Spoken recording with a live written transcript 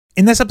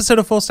In this episode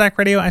of Full Stack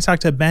Radio, I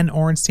talked to Ben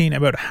Orenstein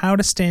about how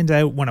to stand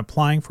out when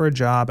applying for a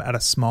job at a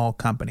small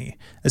company.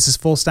 This is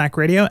Full Stack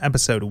Radio,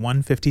 episode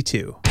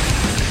 152.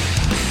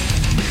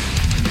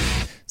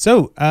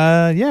 So,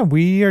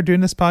 we are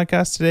doing this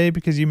podcast today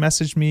because you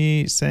messaged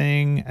me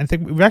saying, I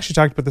think we've actually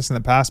talked about this in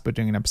the past, but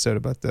doing an episode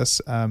about this,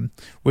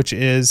 which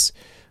is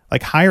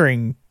like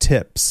hiring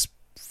tips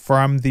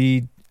from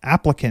the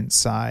applicant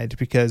side,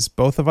 because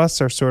both of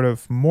us are sort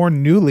of more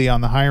newly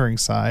on the hiring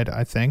side,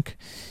 I think.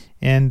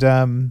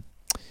 And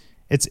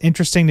it's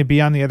interesting to be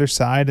on the other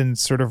side and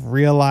sort of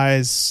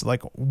realize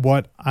like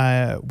what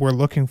we're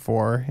looking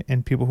for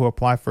in people who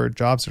apply for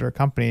jobs at our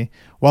company,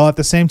 while at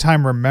the same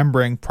time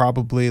remembering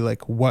probably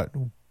like what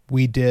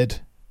we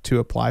did to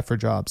apply for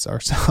jobs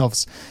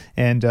ourselves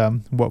and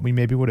what we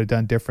maybe would have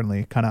done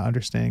differently, kind of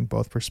understanding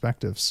both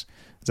perspectives.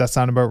 Does that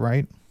sound about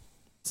right?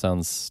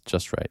 Sounds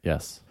just right,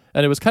 yes.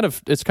 And it's kind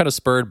of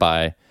spurred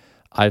by,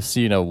 I've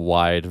seen a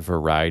wide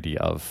variety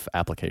of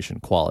application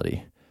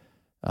quality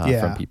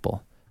from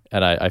people.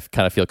 And I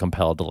kind of feel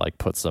compelled to like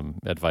put some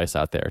advice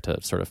out there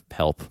to sort of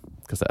help,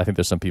 because I think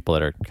there's some people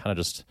that are kind of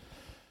just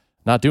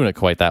not doing it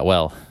quite that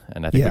well.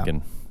 And I think we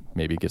can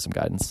maybe give some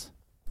guidance.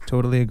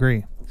 Totally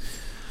agree.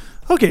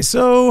 Okay,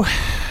 so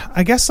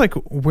I guess like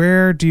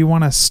where do you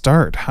want to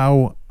start?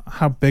 How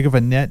big of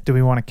a net do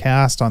we want to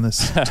cast on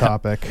this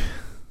topic?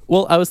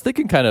 Well, I was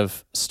thinking kind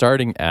of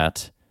starting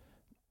at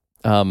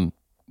like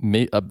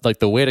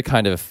the way to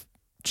kind of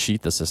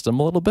cheat the system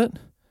a little bit.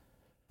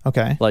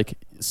 Okay. Like,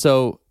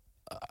 so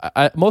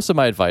most of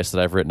my advice that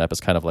I've written up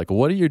is kind of like,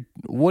 what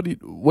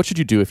should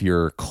you do if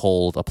you're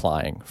cold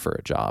applying for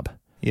a job?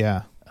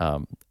 Yeah.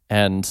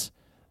 And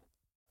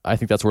I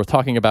think that's worth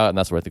talking about, and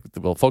that's what I think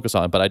we'll focus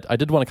on. But I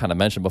did want to kind of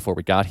mention before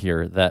we got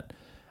here that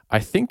I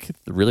think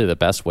really the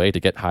best way to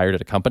get hired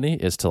at a company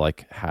is to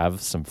like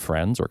have some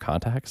friends or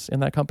contacts in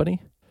that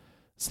company.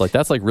 So like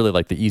that's like really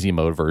like the easy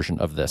mode version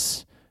of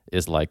this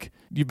is like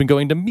you've been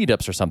going to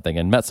meetups or something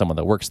and met someone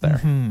that works there.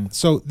 Mm-hmm.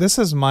 So this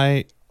is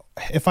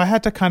if I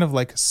had to kind of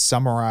like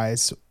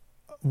summarize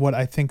what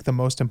I think the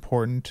most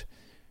important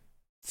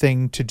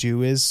thing to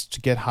do is to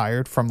get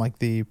hired from like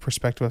the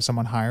perspective of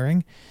someone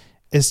hiring,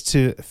 is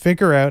to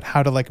figure out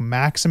how to like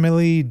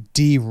maximally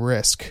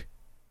de-risk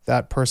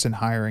that person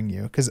hiring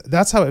you. Because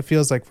that's how it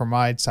feels like for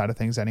my side of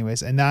things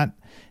anyways. And that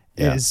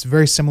is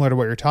very similar to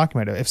what you're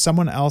talking about. If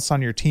someone else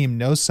on your team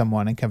knows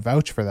someone and can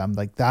vouch for them,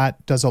 like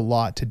that does a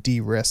lot to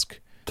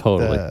de-risk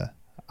the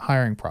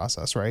hiring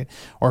process, right?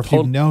 Or if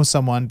you know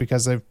someone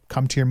because they've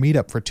come to your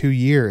meetup for 2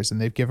 years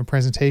and they've given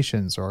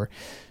presentations or,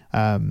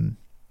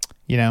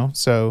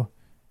 so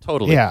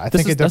totally. Yeah, I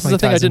think it definitely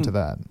ties into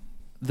that.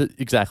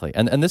 Exactly.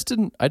 And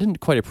I didn't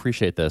quite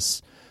appreciate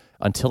this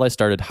until I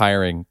started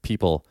hiring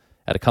people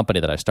at a company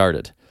that I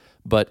started,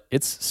 but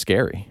it's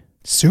scary.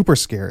 Super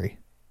scary.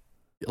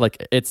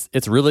 Like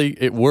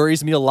it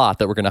worries me a lot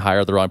that we're going to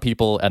hire the wrong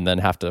people and then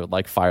have to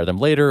like fire them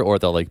later, or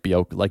they'll like be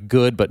like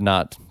good, but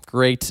not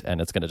great. And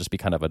it's going to just be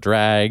kind of a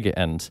drag.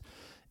 And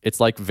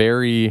it's like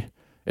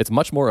it's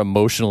much more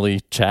emotionally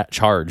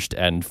charged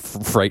and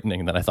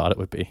frightening than I thought it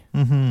would be.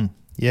 Mm-hmm.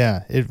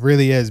 Yeah, it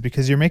really is,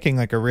 because you're making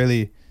like a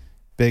really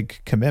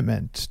big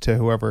commitment to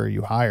whoever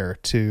you hire.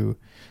 To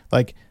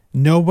like,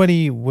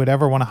 nobody would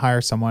ever want to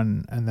hire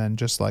someone and then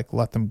just like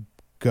let them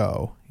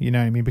go, you know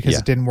what I mean? Because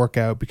it didn't work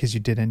out, because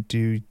you didn't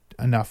do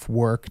enough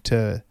work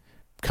to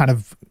kind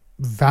of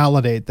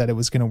validate that it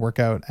was going to work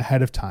out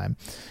ahead of time.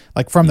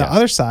 Like from the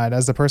other side,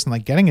 as the person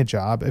like getting a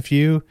job, if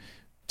you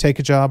take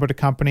a job at a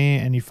company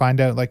and you find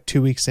out like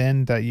 2 weeks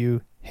in that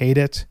you hate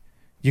it,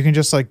 you can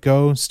just like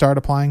go start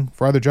applying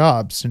for other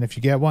jobs. And if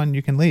you get one,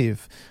 you can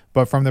leave.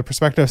 But from the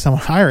perspective of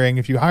someone hiring,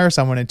 if you hire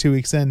someone and 2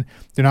 weeks in,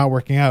 they're not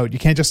working out, you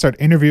can't just start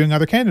interviewing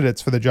other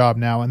candidates for the job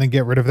now and then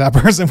get rid of that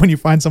person when you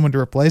find someone to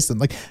replace them.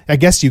 Like, I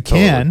guess you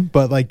can,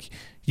 but like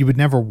you would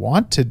never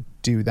want to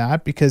do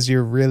that, because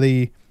you're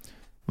really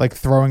like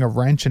throwing a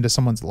wrench into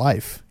someone's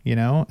life, you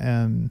know?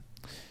 And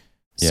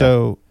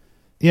so,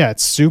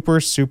 it's super,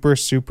 super,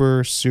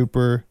 super,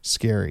 super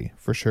scary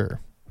for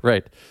sure.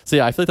 Right.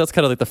 So I feel like that's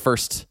kind of like the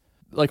first,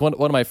 like one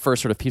of my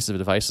first sort of pieces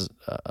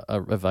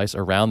of advice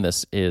around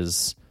this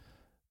is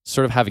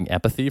sort of having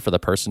empathy for the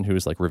person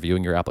who's like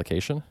reviewing your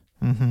application.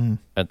 Mm-hmm.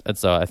 And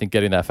so I think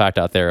getting that fact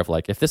out there of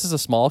like, if this is a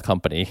small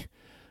company,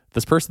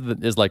 this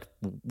person is like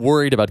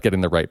worried about getting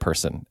the right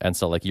person. And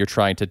so like you're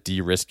trying to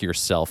de-risk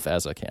yourself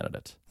as a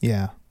candidate.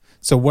 Yeah.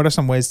 So what are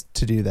some ways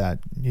to do that,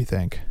 you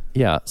think?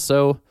 Yeah.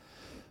 So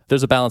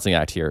there's a balancing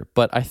act here,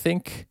 but I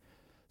think,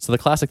 so the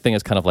classic thing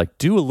is kind of like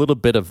do a little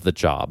bit of the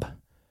job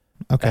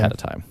ahead of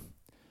time.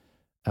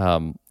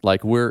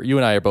 Like you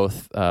and I are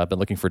both been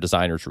looking for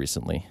designers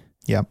recently.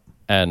 Yep.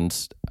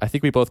 And I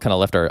think we both kind of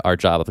left our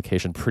job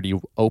application pretty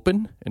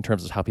open in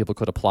terms of how people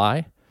could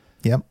apply.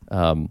 Yep.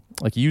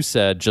 Like you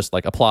said, just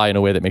like apply in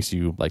a way that makes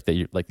you like that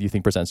you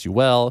think presents you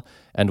well.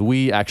 And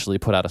we actually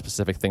put out a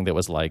specific thing that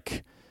was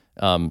like,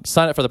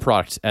 sign up for the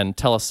product and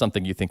tell us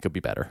something you think could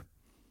be better.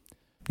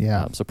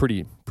 Yeah. So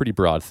pretty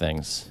broad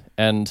things.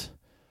 And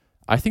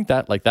I think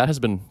that like that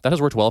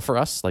has worked well for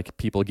us, like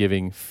people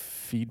giving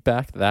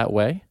feedback that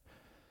way.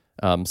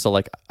 So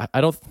like,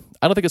 I don't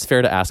think it's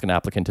fair to ask an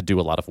applicant to do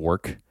a lot of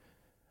work,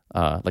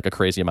 like a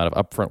crazy amount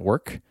of upfront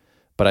work.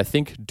 But I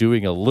think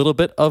doing a little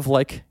bit of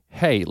like,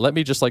 hey, let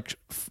me just like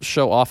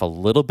show off a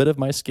little bit of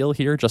my skill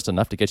here, just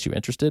enough to get you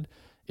interested,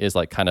 is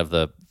like kind of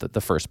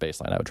the first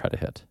baseline I would try to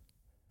hit.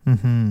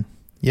 Mm-hmm.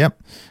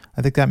 Yep.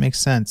 I think that makes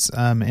sense.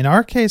 In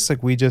our case,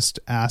 like we just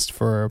asked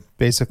for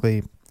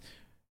basically,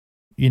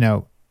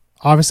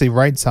 obviously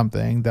write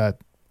something that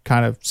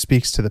kind of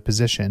speaks to the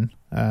position,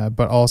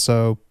 but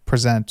also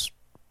present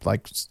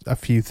like a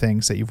few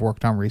things that you've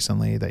worked on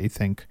recently that you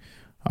think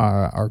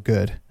are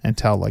good, and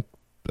tell like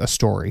a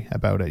story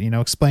about it.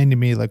 Explain to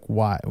me like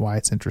why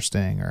it's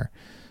interesting, or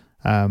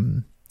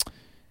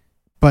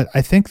but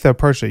I think the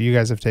approach that you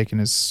guys have taken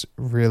is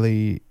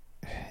really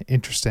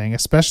interesting,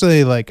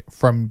 especially like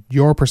from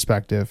your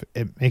perspective.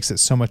 It makes it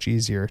so much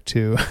easier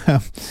to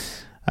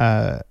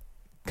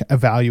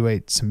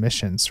evaluate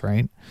submissions,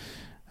 right?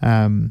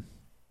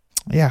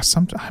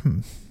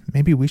 Sometime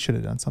maybe we should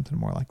have done something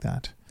more like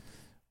that.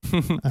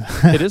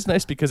 It is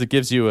nice because it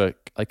gives you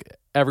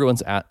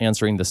everyone's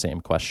answering the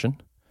same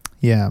question.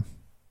 Yeah.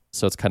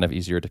 So it's kind of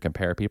easier to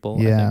compare people.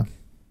 Yeah.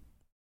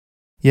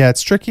 Yeah,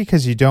 it's tricky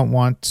because you don't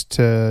want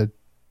to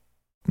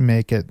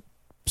make it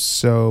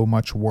so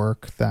much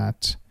work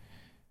that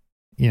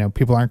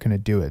people aren't going to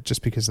do it,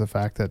 just because of the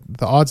fact that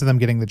the odds of them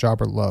getting the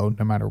job are low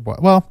no matter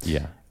what. Well,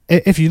 yeah.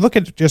 If you look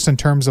at it just in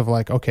terms of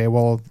like, okay,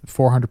 well,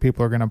 400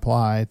 people are going to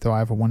apply, though I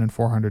have a 1 in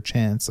 400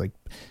 chance. Like,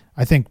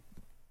 I think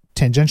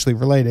tangentially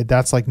related,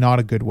 that's like not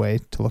a good way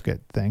to look at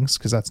things,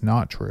 because that's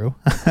not true.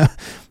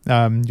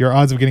 Your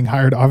odds of getting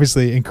hired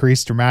obviously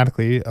increase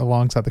dramatically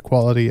alongside the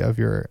quality of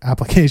your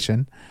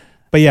application.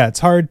 But yeah, it's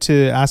hard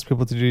to ask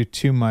people to do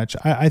too much.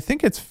 I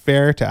think it's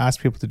fair to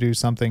ask people to do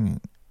something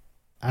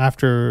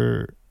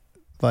after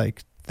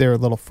like they're a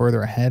little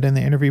further ahead in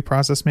the interview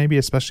process, maybe,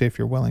 especially if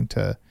you're willing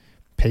to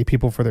pay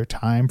people for their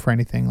time for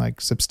anything like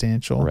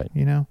substantial, right.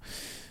 Yep.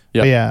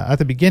 But yeah, at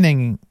the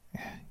beginning,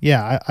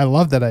 I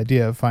love that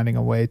idea of finding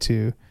a way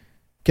to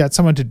get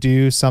someone to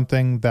do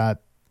something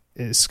that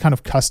is kind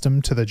of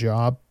custom to the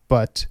job,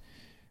 but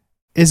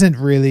isn't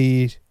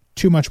really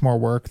too much more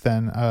work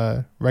than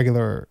a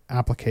regular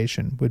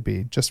application would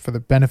be, just for the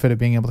benefit of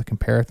being able to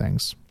compare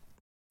things.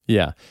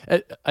 Yeah,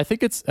 I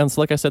think and so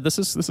like I said, this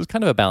is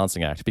kind of a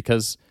balancing act,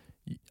 because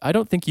I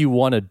don't think you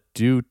want to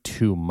do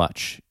too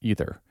much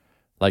either.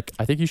 Like,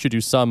 I think you should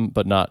do some,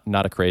 but not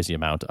a crazy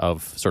amount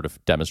of sort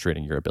of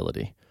demonstrating your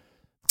ability.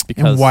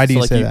 Because, and why do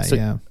you say that?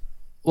 Yeah.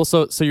 Well,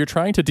 so you're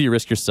trying to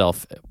de-risk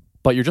yourself,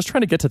 but you're just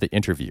trying to get to the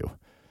interview.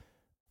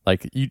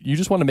 Like, you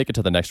just want to make it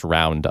to the next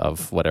round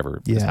of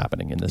whatever is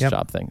happening in this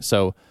job thing.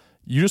 So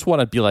you just want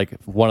to be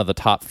like one of the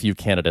top few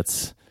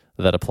candidates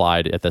that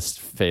applied at this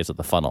phase of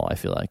the funnel, I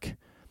feel like.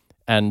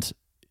 And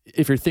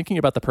if you're thinking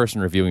about the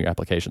person reviewing your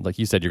application, like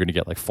you said, you're going to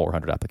get like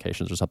 400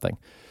 applications or something.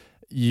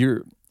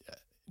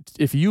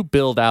 If you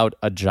build out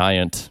a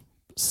giant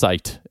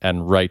site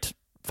and write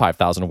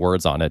 5,000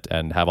 words on it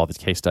and have all these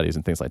case studies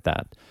and things like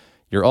that,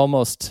 you're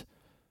almost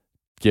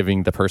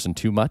giving the person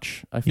too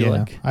much, I feel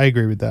like. I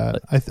agree with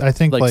that. I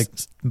think like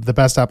the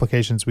best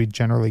applications we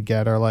generally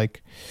get are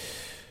like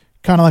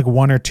kind of like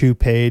 1 or 2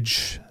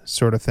 page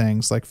sort of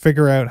things. Like,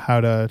 figure out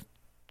how to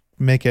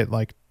make it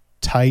like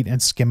tight and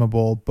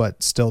skimmable,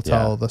 but still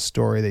tell the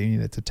story that you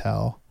need it to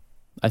tell.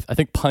 I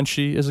think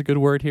punchy is a good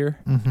word here.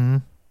 Mm-hmm.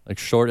 Like,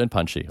 short and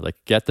punchy. Like,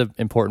 get the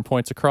important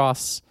points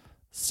across,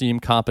 seem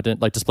competent,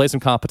 like display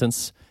some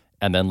competence,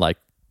 and then like,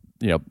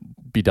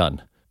 be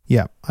done.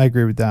 Yeah, I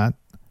agree with that.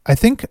 I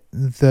think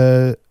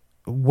the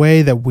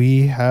way that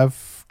we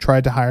have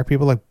tried to hire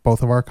people, like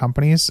both of our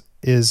companies,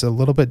 is a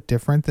little bit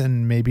different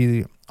than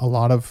maybe a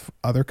lot of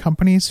other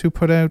companies who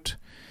put out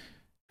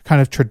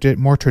kind of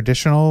more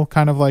traditional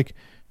kind of like,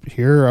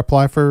 here,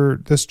 apply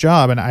for this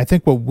job. And I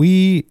think what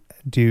we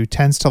do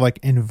tends to like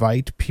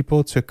invite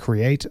people to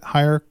create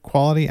higher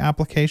quality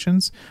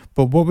applications.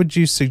 But what would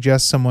you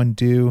suggest someone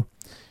do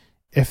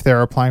if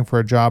they're applying for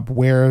a job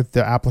where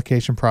the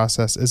application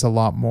process is a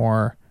lot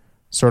more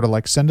sort of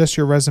like, send us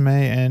your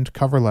resume and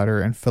cover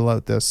letter and fill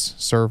out this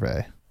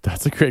survey?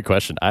 That's a great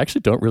question. I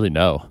actually don't really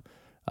know.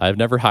 I've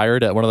never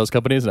hired at one of those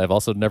companies, and I've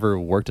also never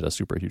worked at a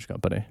super huge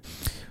company.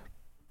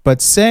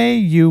 But say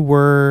you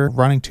were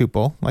running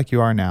Tuple like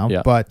you are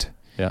now, but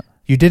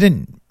you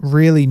didn't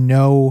really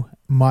know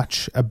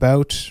much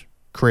about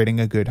creating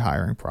a good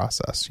hiring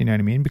process. You know what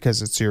I mean?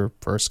 Because it's your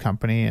first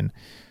company and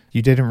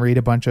you didn't read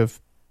a bunch of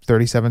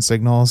 37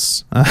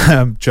 Signals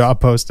job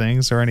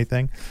postings or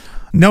anything.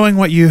 Knowing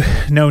what you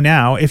know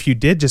now, if you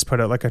did just put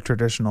out like a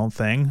traditional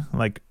thing,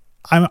 like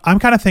I'm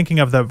kind of thinking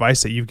of the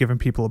advice that you've given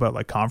people about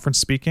like conference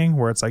speaking,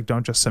 where it's like,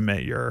 don't just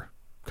submit your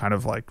kind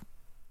of like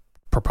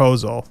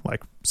proposal,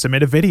 like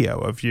submit a video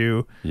of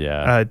you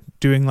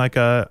doing like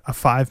a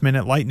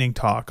 5-minute lightning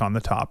talk on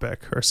the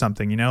topic or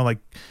something, like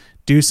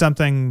do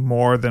something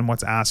more than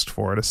what's asked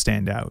for to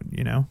stand out,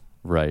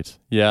 Right.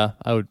 Yeah.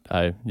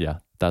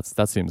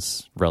 That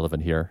seems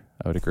relevant here.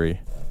 I would agree.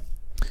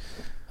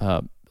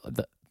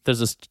 there's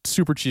this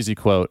super cheesy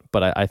quote,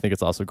 but I think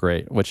it's also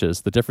great, which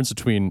is the difference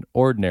between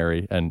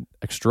ordinary and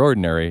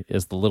extraordinary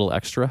is the little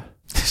extra.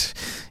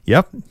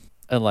 Yep.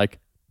 And like,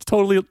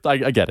 totally,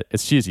 I get it.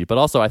 It's cheesy, but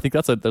also I think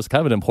there's kind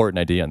of an important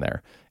idea in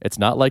there. It's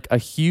not like a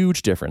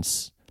huge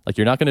difference. Like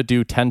you're not going to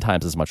do 10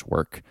 times as much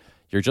work.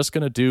 You're just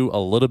going to do a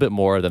little bit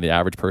more than the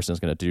average person is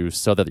going to do,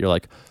 so that you're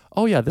like,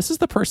 oh yeah, this is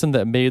the person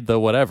that made the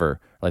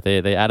whatever. Like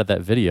they added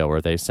that video, or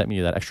they sent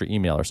me that extra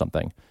email or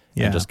something.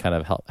 Yeah. And just kind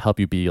of help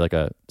you be like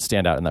a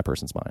standout in that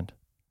person's mind.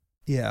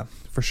 Yeah,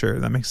 for sure.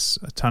 That makes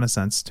a ton of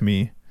sense to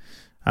me.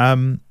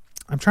 I'm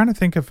trying to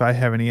think if I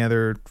have any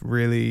other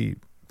really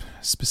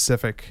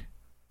specific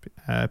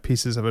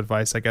pieces of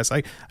advice. I guess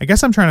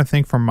I'm trying to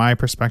think from my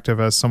perspective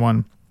as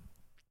someone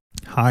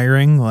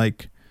hiring,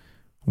 like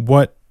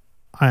what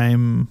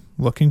I'm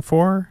looking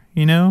for,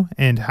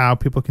 and how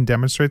people can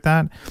demonstrate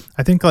that.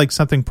 I think like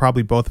something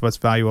probably both of us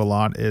value a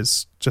lot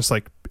is just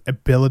like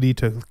ability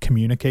to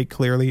communicate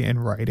clearly in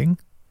writing.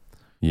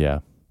 Yeah.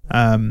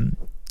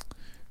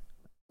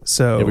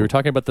 So we were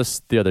talking about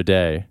this the other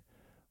day,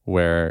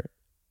 where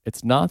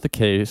it's not the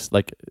case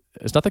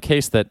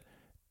that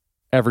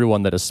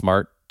everyone that is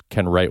smart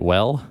can write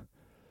well.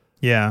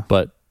 Yeah.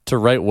 But to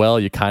write well,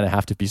 you kind of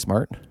have to be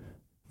smart.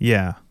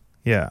 Yeah.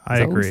 Yeah, I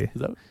agree.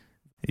 Is that...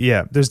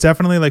 Yeah, there's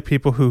definitely like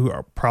people who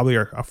are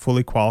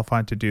fully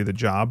qualified to do the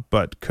job,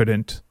 but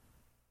couldn't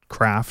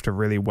craft a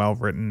really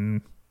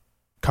well-written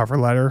cover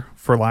letter,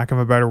 for lack of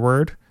a better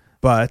word.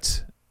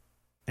 But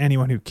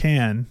anyone who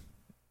can,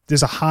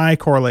 there's a high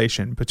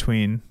correlation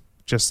between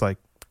just like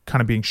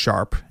kind of being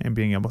sharp and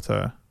being able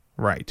to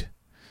write.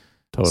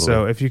 Totally.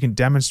 So if you can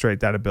demonstrate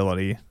that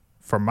ability,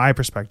 from my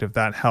perspective,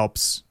 that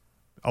helps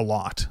a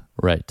lot.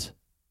 Right.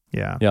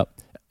 Yeah. Yep.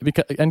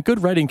 And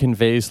good writing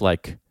conveys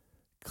like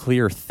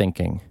clear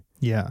thinking.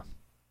 Yeah.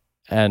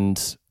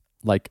 And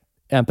like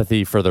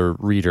empathy for the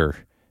reader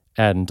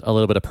and a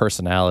little bit of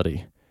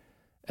personality.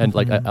 And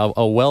like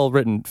a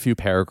well-written few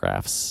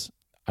paragraphs,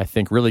 I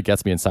think really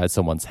gets me inside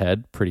someone's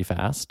head pretty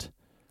fast.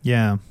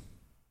 Yeah.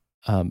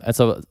 And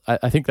so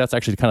I think that's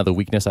actually kind of the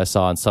weakness I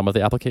saw in some of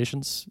the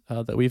applications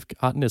that we've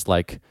gotten, is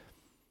like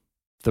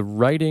the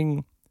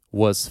writing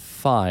was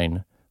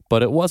fine,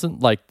 but it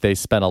wasn't like they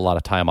spent a lot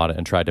of time on it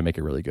and tried to make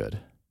it really good.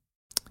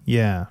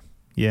 Yeah.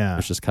 Yeah.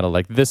 It's just kind of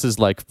like, this is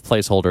like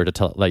placeholder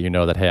to let you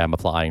know that, hey, I'm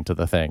applying to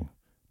the thing.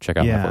 Check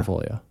out my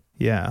portfolio.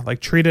 Yeah. Like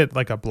treat it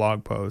like a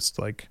blog post,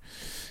 like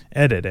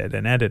edit it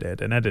and edit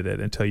it and edit it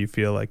until you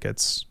feel like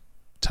it's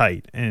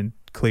tight and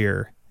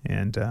clear.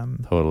 And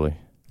totally.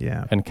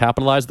 Yeah. And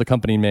capitalize the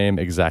company name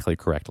exactly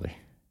correctly.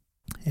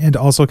 And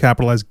also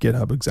capitalize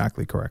GitHub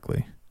exactly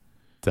correctly.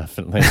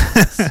 Definitely.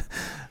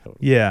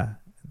 Yeah.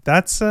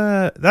 That's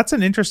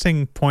an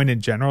interesting point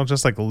in general.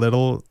 Just like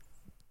little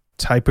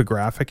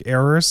typographic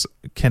errors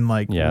can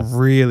like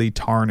really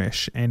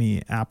tarnish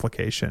any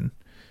application.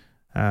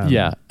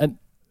 Yeah. And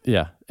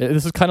yeah,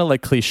 this is kind of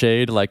like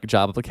cliched, like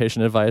job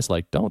application advice,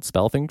 like don't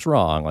spell things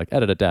wrong, like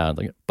edit it down.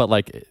 Like, but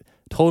like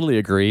totally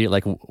agree.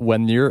 Like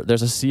when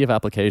there's a sea of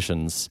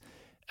applications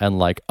and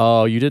like,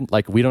 oh, you didn't,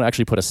 like, we don't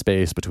actually put a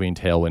space between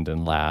Tailwind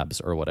and Labs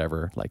or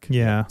whatever, like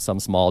some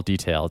small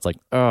detail. It's like,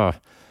 oh,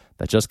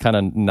 that just kind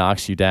of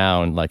knocks you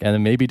down. Like, and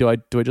then maybe do I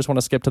just want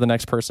to skip to the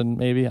next person?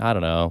 Maybe, I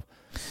don't know.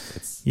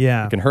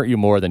 It can hurt you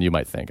more than you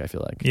might think, I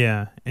feel like.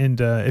 Yeah. And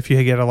if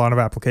you get a lot of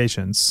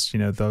applications,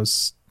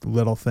 those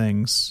little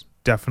things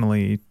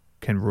definitely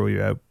can rule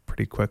you out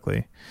pretty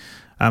quickly.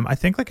 I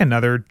think like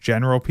another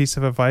general piece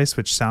of advice,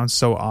 which sounds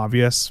so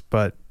obvious,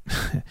 but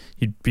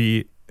you'd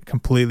be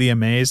completely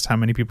amazed how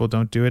many people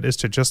don't do it, is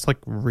to just like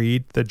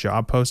read the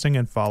job posting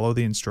and follow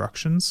the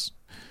instructions.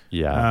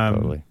 Yeah,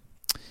 totally.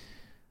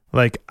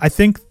 Like I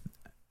think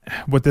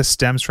what this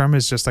stems from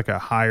is just like a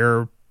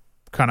higher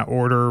kind of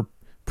order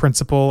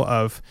principle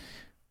of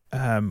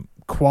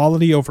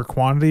quality over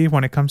quantity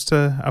when it comes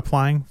to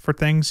applying for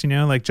things,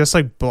 like just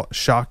like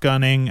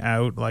shotgunning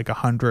out like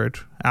 100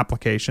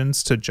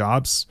 applications to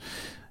jobs,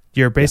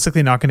 you're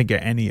basically not going to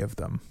get any of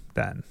them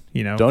then,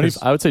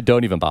 I would say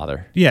don't even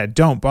bother. Yeah,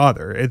 don't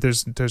bother.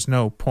 There's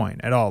no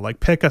point at all.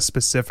 Like pick a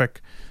specific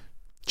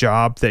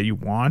job that you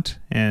want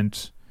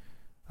and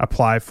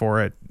apply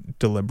for it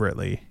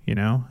deliberetely,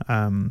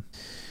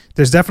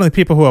 there's definitely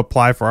people who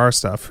apply for our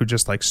stuff who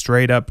just like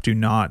straight up do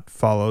not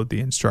follow the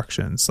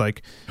instructions.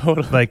 Like,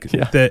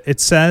 it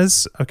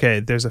says, okay,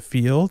 there's a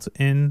field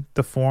in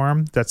the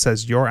form that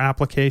says your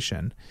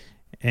application,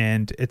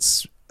 and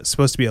it's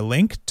supposed to be a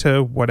link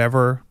to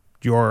whatever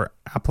your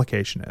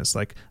application is.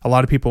 Like a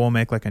lot of people will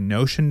make like a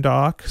Notion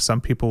doc.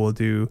 Some people will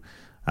do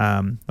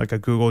like a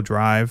Google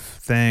Drive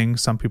thing.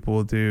 Some people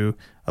will do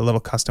a little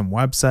custom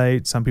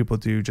website. Some people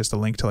do just a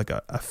link to like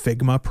a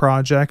Figma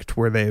project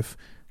where they've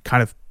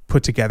kind of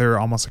put together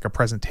almost like a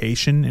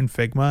presentation in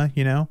Figma,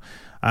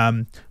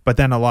 but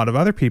then a lot of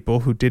other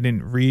people who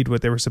didn't read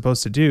what they were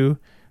supposed to do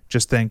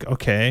just think,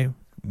 okay,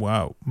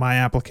 wow, my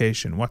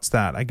application, what's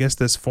that? I guess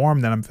this form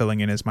that I'm filling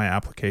in is my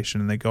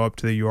application. And they go up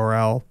to the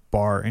URL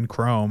bar in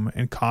Chrome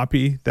and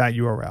copy that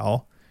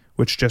URL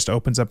which just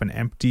opens up an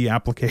empty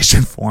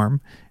application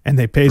form, and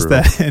they paste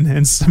that in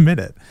and submit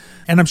it.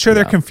 And I'm sure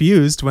they're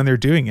confused when they're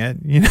doing it,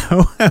 you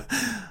know.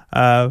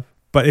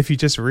 But if you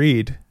just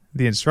read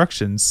the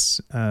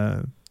instructions,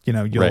 you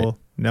know, you'll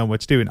know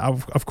what to do. And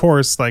of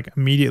course, like,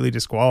 immediately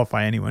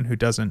disqualify anyone who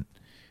doesn't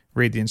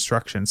read the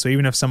instructions. So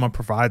even if someone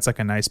provides like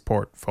a nice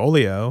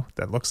portfolio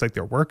that looks like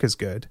their work is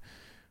good,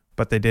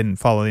 but they didn't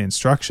follow the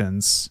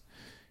instructions,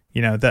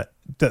 you know, that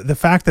the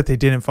fact that they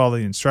didn't follow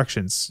the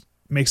instructions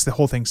makes the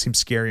whole thing seem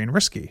scary and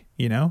risky,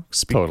 you know.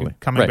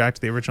 Coming back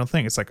to the original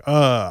thing, it's like,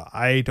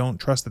 I don't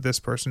trust that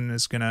this person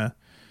is gonna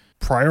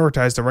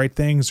prioritize the right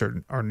things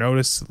or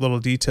notice little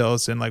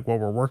details in like what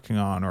we're working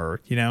on,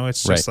 or, you know,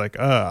 it's just like,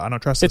 I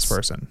don't trust this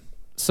person.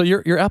 So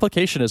your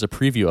application is a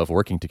preview of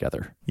working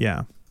together.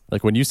 Yeah.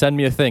 Like when you send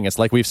me a thing, it's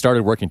like we've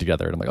started working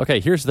together, and I'm like, okay,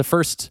 here's the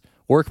first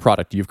work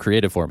product you've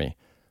created for me.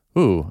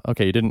 Ooh,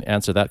 okay, you didn't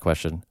answer that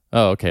question.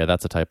 Oh, okay,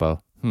 that's a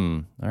typo.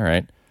 All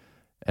right.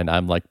 And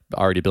I'm like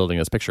already building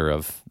this picture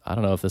of, I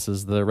don't know if this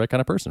is the right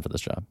kind of person for this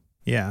job.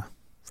 Yeah,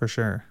 for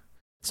sure.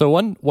 So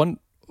one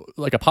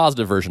like a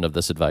positive version of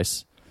this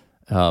advice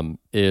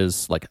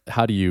is like,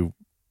 how do you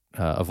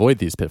avoid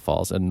these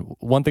pitfalls? And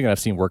one thing that I've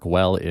seen work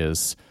well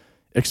is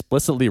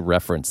explicitly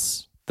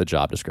reference the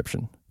job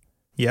description.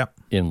 Yep.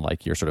 In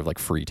like your sort of like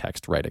free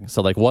text writing.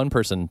 So like one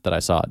person that I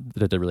saw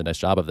that did a really nice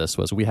job of this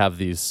was, we have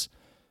these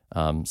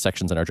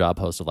sections in our job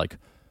post of like,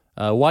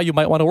 why you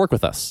might want to work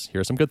with us.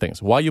 Here are some good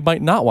things. Why you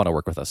might not want to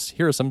work with us.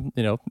 Here are some,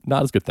 you know,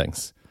 not as good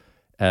things.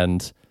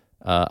 And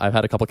I've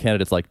had a couple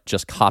candidates like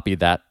just copy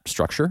that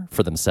structure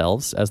for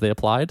themselves as they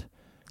applied.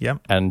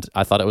 Yep. And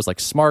I thought it was like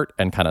smart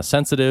and kind of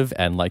sensitive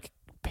and like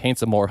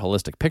paints a more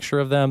holistic picture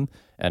of them.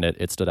 And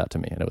it stood out to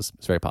me, and it was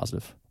very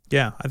positive.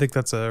 Yeah, I think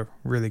that's a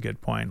really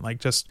good point. Like,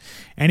 just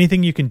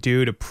anything you can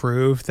do to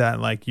prove that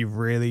like you've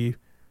really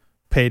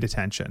paid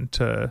attention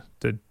to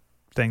the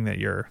thing that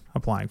you're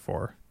applying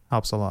for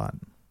helps a lot.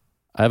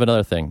 I have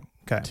another thing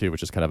too,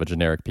 which is kind of a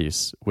generic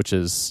piece, which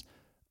is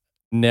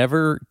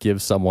never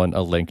give someone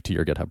a link to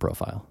your GitHub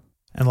profile.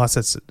 Unless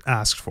it's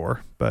asked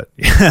for, but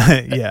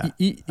yeah.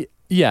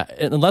 Yeah,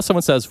 unless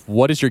someone says,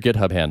 what is your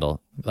GitHub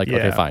handle? Like,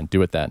 okay, fine,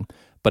 do it then.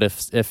 But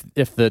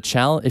if the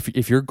challenge,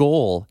 if your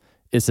goal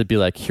is to be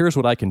like, here's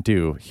what I can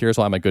do, here's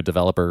why I'm a good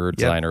developer or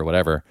designer or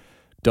whatever,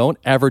 don't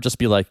ever just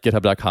be like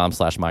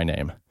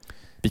github.com/myname,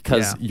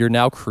 because you're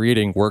now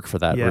creating work for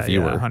that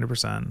reviewer.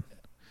 100%.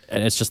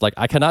 And it's just like,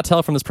 I cannot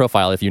tell from this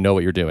profile if you know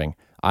what you're doing.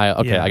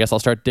 I guess I'll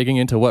start digging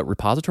into what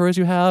repositories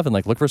you have and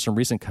like look for some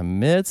recent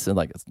commits, and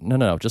like,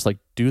 no, just like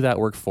do that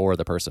work for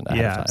the person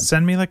ahead of time.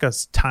 Send me like a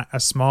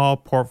small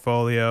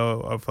portfolio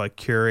of like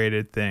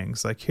curated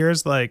things. Like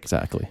here's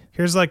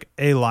like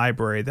a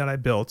library that I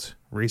built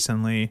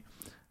recently.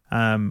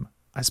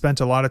 I spent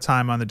a lot of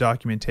time on the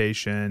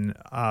documentation,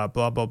 blah,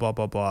 blah, blah,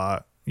 blah, blah.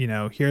 You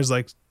know, here's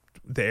like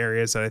the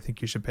areas that I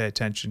think you should pay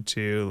attention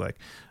to. Like,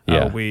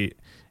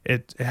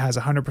 it has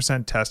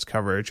 100% test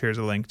coverage. Here's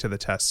a link to the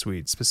test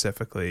suite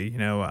specifically, you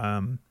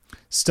know,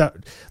 stuff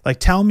like,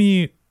 tell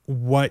me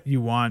what you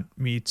want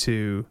me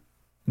to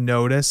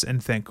notice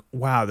and think,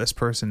 wow, this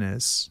person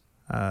knows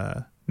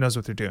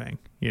what they're doing,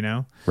 you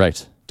know?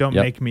 Right. Don't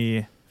make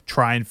me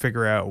try and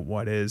figure out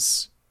what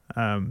is,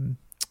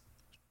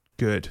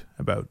 good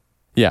about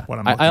what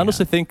I'm looking I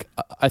honestly think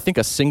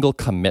a single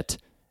commit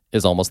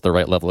is almost the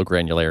right level of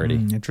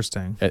granularity.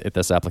 Interesting. At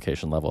this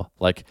application level.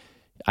 Like,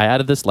 I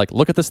added this, like,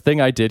 look at this thing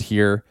I did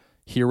here.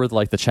 Here were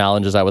like the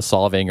challenges I was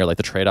solving, or like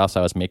the trade-offs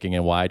I was making,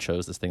 and why I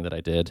chose this thing that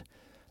I did.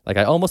 Like,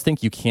 I almost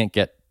think you can't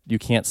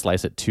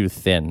slice it too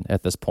thin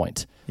at this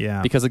point.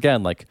 Yeah. Because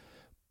again, like,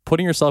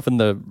 putting yourself in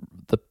the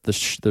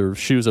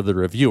shoes of the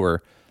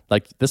reviewer,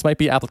 like, this might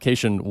be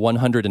application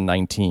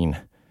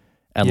 119.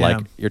 And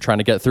like, you're trying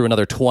to get through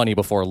another 20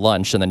 before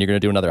lunch, and then you're going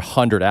to do another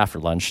 100 after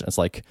lunch. It's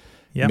like,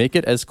 make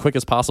it as quick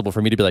as possible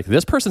for me to be like,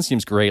 this person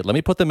seems great. Let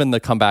me put them in the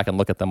come back and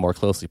look at them more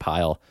closely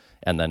pile,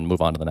 and then move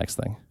on to the next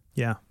thing.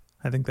 Yeah,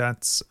 I think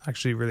that's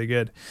actually really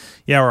good.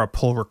 Yeah, or a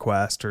pull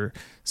request or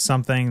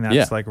something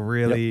that's like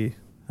really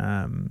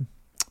kind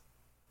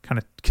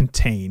of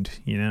contained,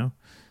 you know?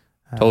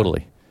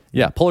 Totally.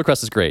 Yeah, pull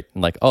request is great.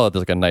 And like, oh,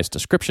 there's like a nice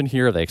description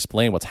here. They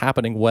explain what's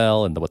happening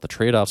well and what the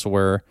trade-offs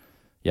were.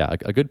 Yeah,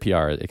 a good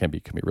PR, it can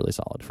be really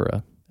solid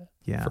for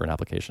an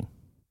application.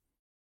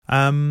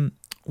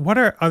 What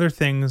are other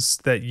things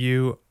that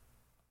you,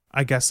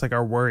 I guess, like,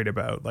 are worried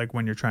about, like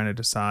when you're trying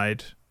to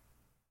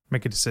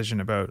make a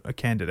decision about a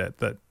candidate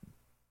that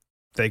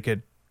they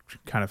could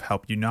kind of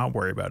help you not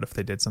worry about if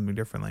they did something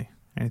differently?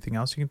 Anything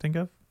else you can think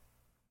of?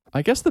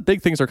 I guess the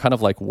big things are kind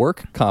of like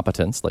work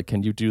competence, like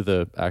can you do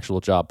the actual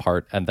job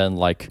part, and then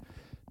like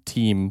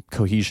team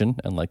cohesion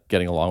and like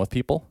getting along with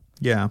people.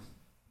 Yeah.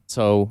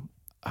 So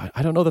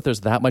I don't know that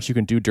there's that much you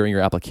can do during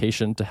your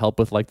application to help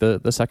with like the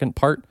second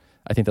part.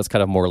 I think that's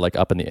kind of more like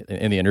up in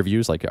the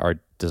interviews, like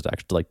does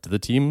the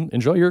team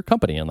enjoy your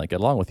company and like get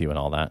along with you and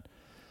all that.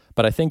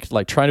 But I think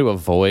like trying to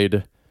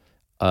avoid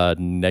a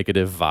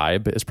negative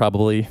vibe is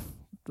probably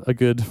a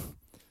good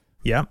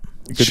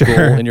goal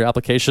in your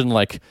application.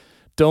 Like,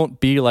 don't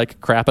be like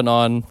crapping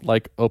on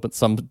like open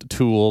some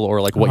tool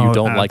or like what you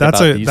don't like that's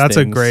about these that's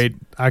things. A great,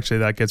 actually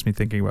that gets me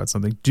thinking about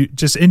something.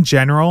 Just in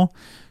general,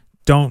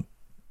 don't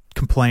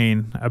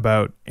complain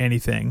about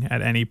anything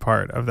at any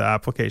part of the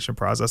application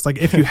process. Like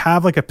if you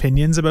have like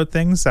opinions about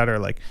things that are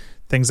like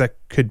things that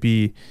could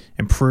be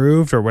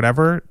improved or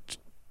whatever,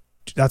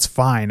 that's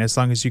fine as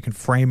long as you can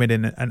frame it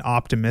in an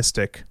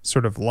optimistic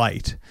sort of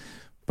light.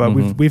 But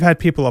we've had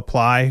people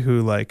apply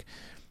who like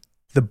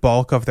the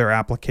bulk of their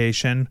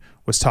application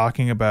was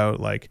talking about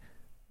like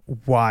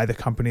why the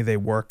company they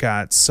work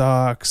at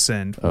sucks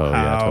and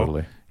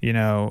how you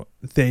know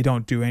they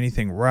don't do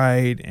anything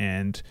right,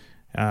 and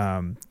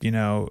you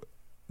know,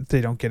 they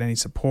don't get any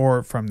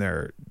support from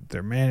their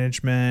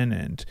management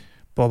and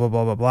blah blah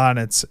blah blah blah. And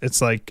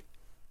it's like,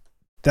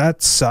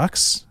 that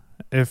sucks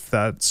if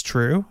that's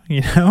true,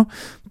 you know,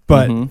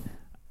 but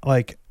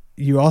like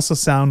you also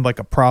sound like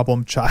a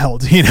problem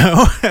child, you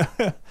know.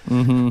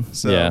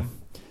 So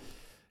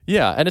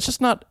yeah, and it's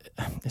not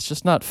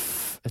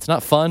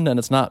fun, and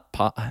it's not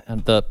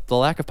and the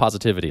lack of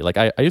positivity. Like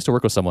I used to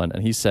work with someone,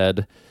 and he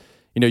said,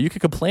 you know, you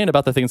could complain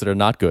about the things that are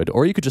not good,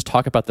 or you could just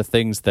talk about the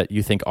things that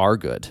you think are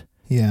good.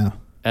 Yeah.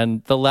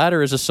 And the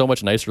latter is just so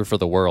much nicer for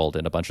the world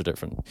in a bunch of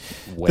different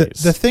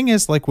ways. The thing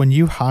is, like, when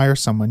you hire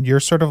someone, you're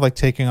sort of like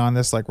taking on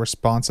this like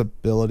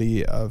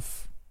responsibility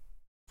of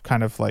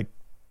kind of like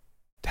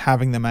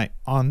having them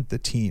on the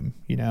team,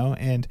 you know?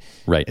 And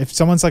if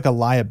someone's like a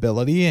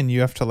liability and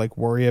you have to like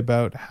worry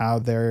about how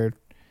their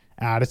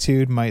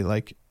attitude might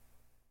like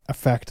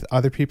affect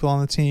other people on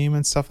the team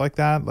and stuff like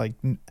that, like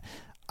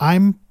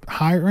I'm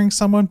hiring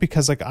someone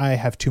because like I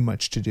have too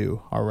much to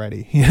do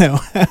already, you know?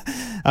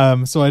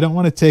 So I don't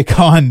want to take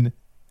on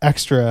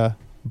extra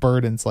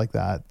burdens like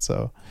that.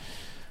 So,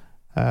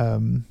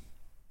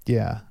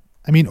 yeah,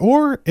 I mean,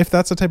 or if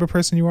that's the type of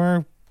person you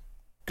are,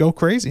 go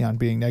crazy on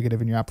being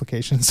negative in your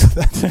application so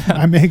that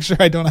I make sure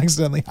I don't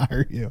accidentally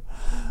hire you.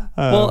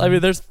 Well, I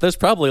mean, there's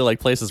probably like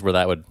places where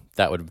that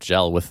would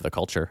gel with the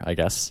culture, I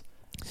guess.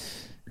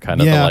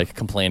 Kind of a like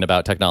complain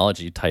about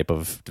technology type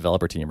of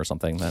developer team or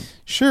something.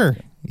 Sure.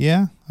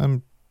 Yeah.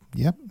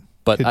 Yep.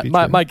 But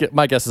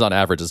my guess is on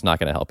average it's not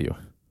going to help you.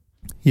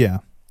 Yeah.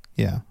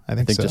 Yeah. I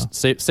think so. Just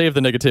save the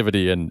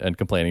negativity and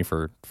complaining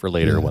for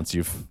later once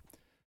you've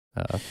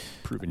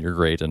proven you're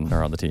great and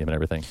are on the team and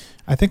everything.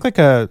 I think like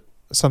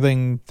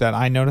something that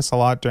I notice a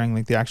lot during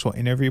like the actual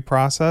interview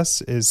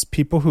process is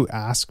people who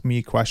ask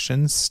me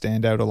questions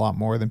stand out a lot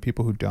more than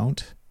people who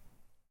don't.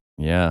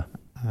 Yeah.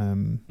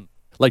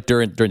 Like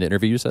during the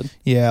interview, you said?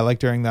 Yeah, like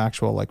during the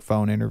actual like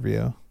phone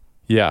interview.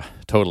 Yeah,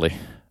 totally.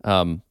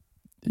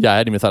 Yeah, I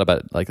hadn't even thought about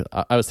it. Like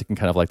I was thinking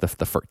kind of like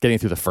the getting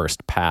through the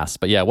first pass.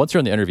 But yeah, once you're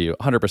in the interview,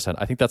 100%.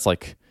 I think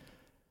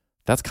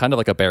that's kind of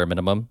like a bare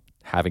minimum,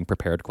 having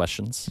prepared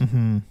questions.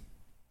 Mm-hmm.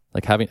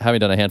 Like having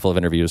done a handful of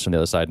interviews from the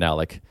other side now,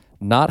 like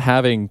not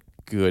having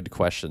good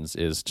questions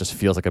just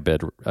feels like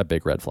a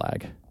big red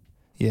flag.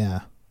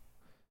 Yeah.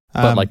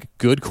 But like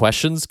good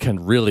questions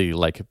can really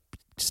like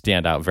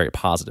stand out very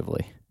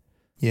positively.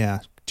 Yeah.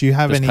 Do you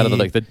have any kind of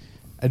like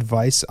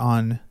advice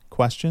on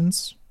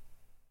questions?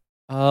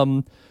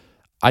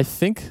 I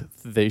think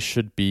they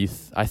should be.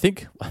 I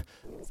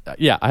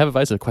have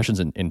advice on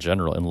questions in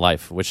general in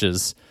life, which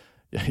is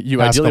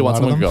you Ask ideally want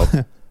someone to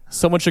them.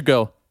 someone should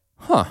go,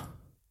 huh,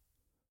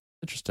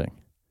 interesting.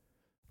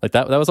 Like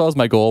that was always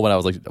my goal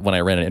when I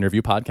ran an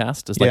interview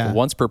podcast. Is like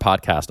once per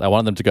podcast, I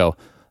wanted them to go,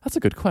 that's a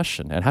good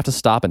question, and have to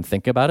stop and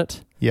think about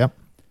it. Yep.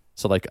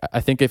 So like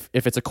I think if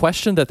it's a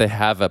question that they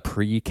have a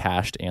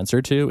pre-cached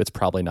answer to, it's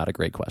probably not a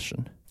great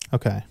question.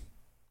 Okay.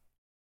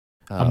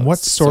 What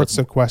sorts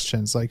of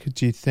questions? Like,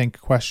 do you think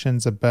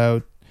questions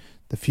about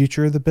the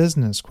future of the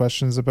business,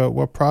 questions about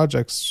what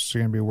projects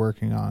you're going to be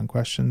working on,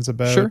 questions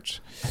about... Sure.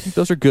 I think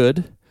those are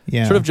good.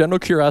 Yeah. Sort of general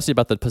curiosity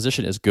about the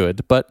position is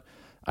good, but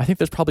I think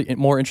there's probably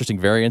more interesting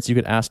variants you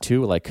could ask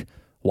too, like,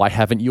 why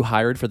haven't you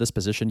hired for this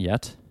position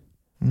yet?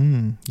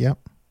 Yep.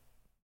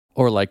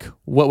 Or like,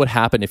 what would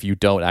happen if you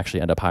don't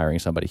actually end up hiring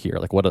somebody here?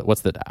 Like,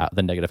 what's the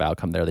negative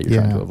outcome there that you're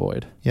trying to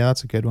avoid? Yeah,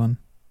 that's a good one.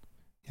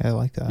 Yeah, I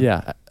like that.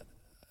 Yeah.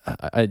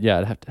 I'd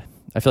have to.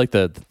 I feel like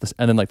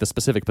and then like the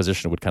specific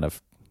position would kind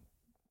of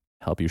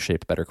help you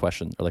shape better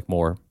questions or like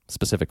more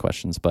specific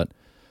questions. But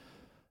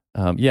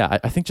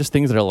I think just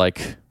things that are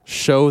like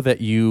show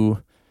that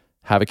you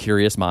have a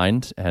curious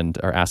mind and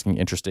are asking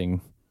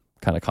interesting,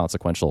 kind of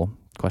consequential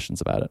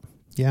questions about it.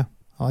 Yeah,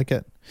 I like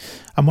it.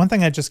 One thing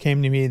that just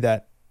came to me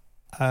that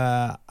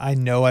I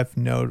know I've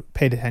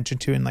paid attention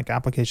to in like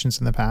applications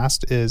in the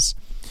past is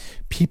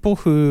people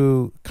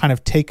who kind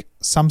of take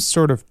some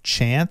sort of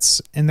chance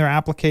in their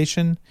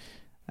application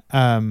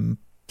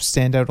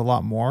stand out a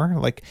lot more.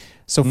 Like,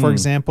 so for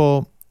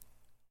example,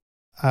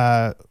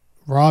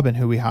 Robin,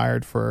 who we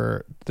hired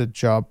for the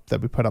job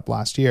that we put up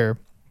last year,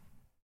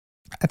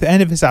 at the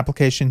end of his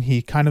application,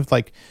 he kind of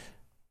like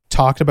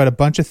talked about a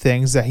bunch of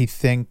things that he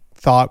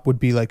thought would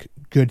be like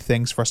good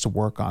things for us to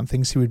work on,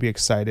 things he would be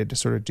excited to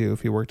sort of do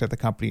if he worked at the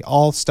company,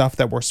 all stuff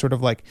that were sort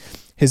of like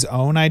his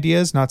own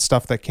ideas, not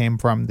stuff that came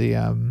from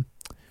the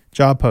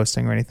job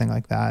posting or anything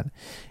like that.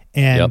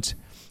 And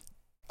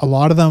a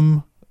lot of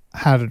them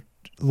had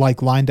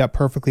like lined up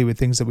perfectly with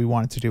things that we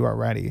wanted to do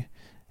already.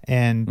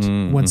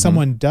 And when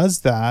someone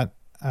does that,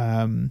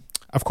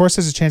 of course,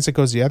 there's a chance it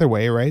goes the other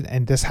way, right?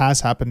 And this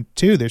has happened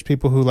too. There's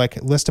people who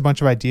like list a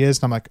bunch of ideas,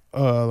 and I'm like,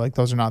 oh, like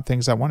those are not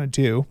things I want to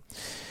do.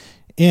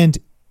 And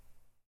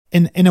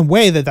in a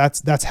way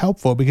that's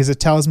helpful, because it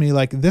tells me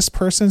like this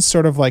person's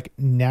sort of like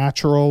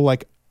natural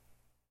like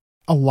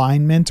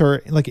alignment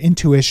or like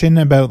intuition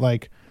about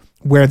like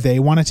where they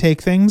want to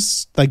take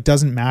things like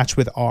doesn't match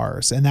with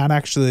ours, and that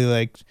actually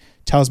like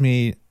tells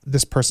me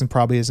this person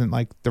probably isn't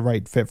like the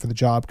right fit for the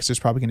job, because there's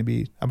probably going to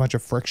be a bunch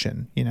of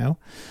friction, you know.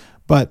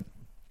 But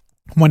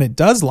when it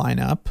does line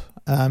up,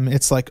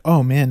 it's like,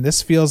 oh man,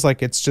 this feels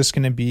like it's just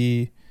going to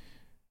be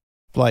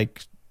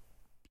like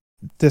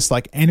this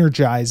like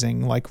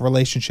energizing like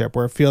relationship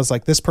where it feels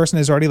like this person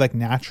is already like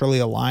naturally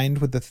aligned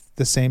with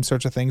the same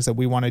sorts of things that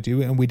we want to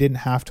do, and we didn't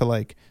have to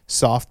like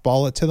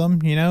softball it to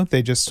them, you know.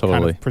 They just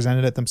kind of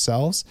presented it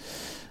themselves.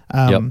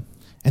 And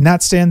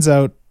that stands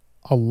out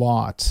a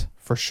lot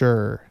for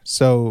sure.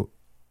 So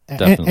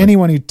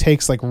anyone who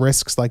takes like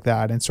risks like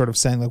that and sort of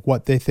saying like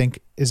what they think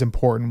is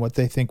important, what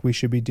they think we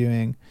should be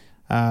doing,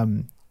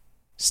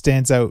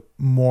 stands out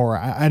more.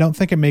 I don't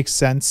think it makes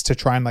sense to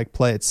try and like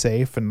play it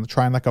safe and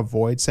try and like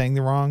avoid saying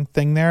the wrong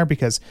thing there,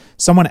 because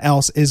someone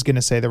else is going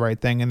to say the right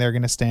thing and they're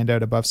going to stand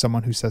out above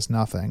someone who says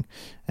nothing.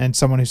 And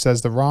someone who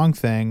says the wrong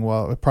thing,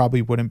 well, it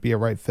probably wouldn't be a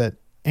right fit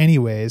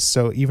anyways.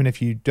 So even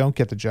if you don't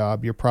get the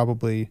job, you're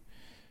probably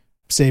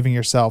saving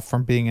yourself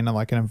from being in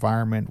like an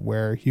environment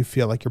where you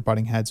feel like you're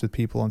butting heads with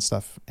people and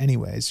stuff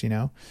anyways, you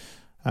know?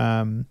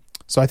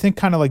 So I think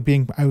kind of like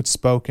being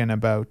outspoken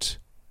about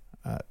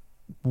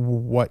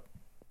what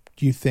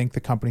you think the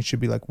company should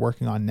be like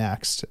working on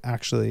next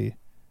actually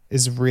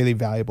is really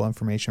valuable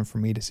information for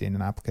me to see in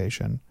an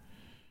application.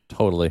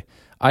 Totally.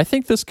 I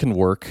think this can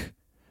work.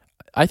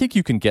 I think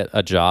you can get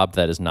a job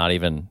that is not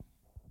even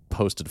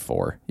posted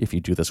for if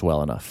you do this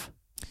well enough.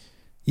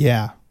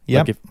 Yeah.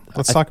 Yep. Like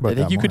let's talk about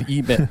that. I think you could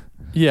email.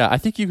 Yeah, I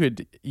think you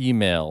could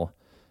email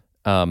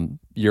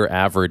your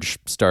average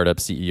startup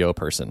CEO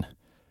person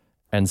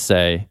and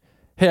say,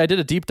 "Hey, I did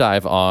a deep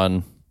dive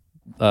on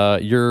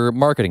your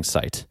marketing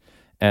site,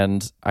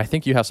 and I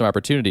think you have some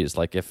opportunities.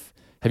 Like,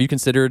 have you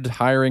considered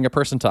hiring a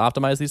person to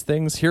optimize these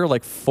things? Here are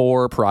like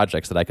 4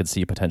 projects that I could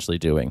see potentially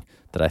doing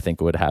that I think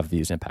would have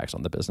these impacts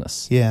on the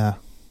business." Yeah.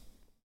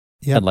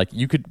 Yeah. And like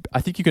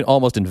I think you can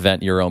almost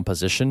invent your own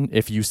position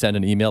if you send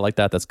an email like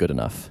that. That's good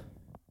enough.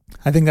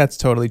 I think that's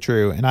totally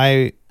true. And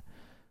I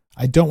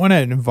don't want to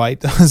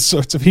invite those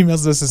sorts of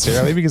emails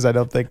necessarily because I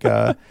don't think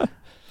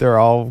they're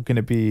all going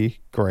to be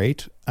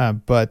great.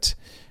 But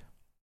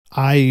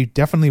I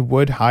definitely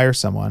would hire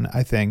someone,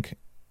 I think,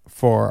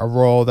 for a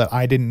role that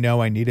I didn't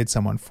know I needed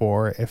someone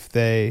for if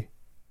they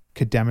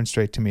could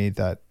demonstrate to me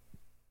that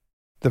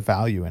the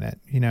value in it.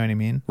 You know what I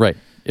mean? Right.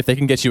 If they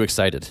can get you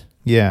excited.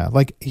 Yeah.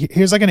 Like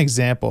here's like an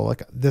example.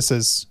 Like this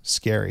is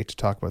scary to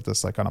talk about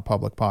this like on a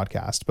public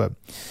podcast, but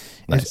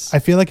nice. I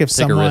feel like if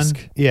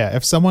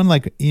someone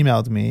like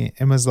emailed me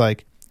and was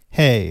like,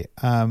 "Hey,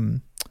 I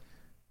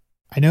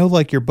know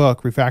like your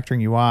book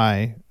Refactoring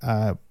UI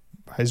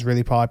is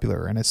really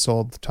popular and it's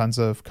sold tons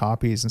of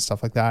copies and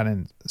stuff like that,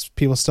 and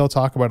people still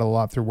talk about it a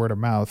lot through word of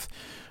mouth,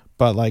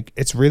 but like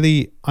it's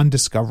really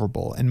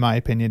undiscoverable in my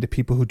opinion to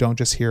people who don't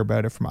just hear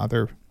about it from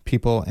other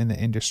people in the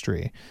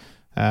industry.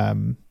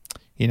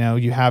 You know,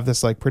 you have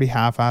this like pretty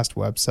half-assed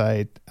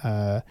website.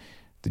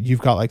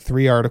 You've got like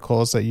 3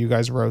 articles that you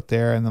guys wrote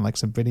there, and then like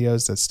some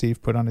videos that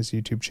Steve put on his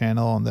YouTube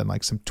channel, and then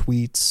like some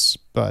tweets.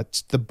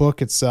 But the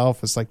book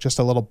itself is like just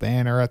a little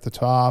banner at the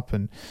top.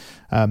 And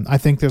I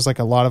think there's like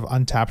a lot of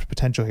untapped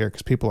potential here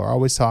because people are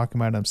always talking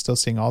about it. I'm still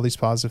seeing all these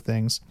positive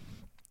things.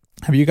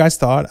 Have you guys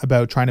thought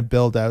about trying to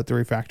build out the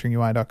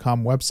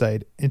refactoringui.com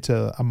website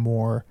into a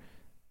more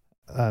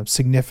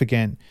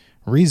significant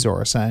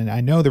resource? And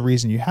I know the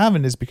reason you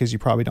haven't is because you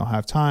probably don't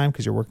have time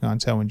because you're working on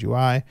Tailwind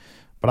UI.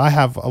 But I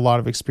have a lot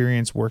of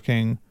experience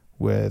working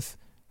with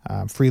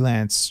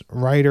freelance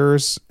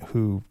writers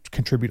who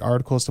contribute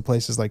articles to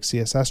places like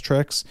CSS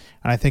Tricks.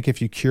 And I think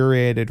if you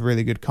curated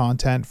really good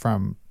content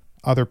from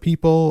other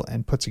people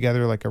and put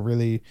together like a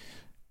really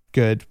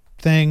good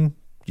thing,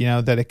 you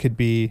know, that it could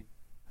be,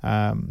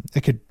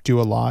 it could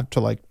do a lot to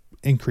like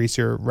increase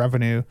your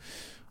revenue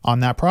on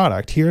that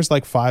product. Here's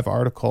like 5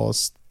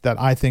 articles that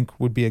I think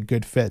would be a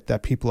good fit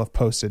that people have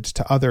posted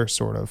to other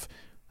sort of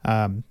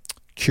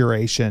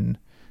curation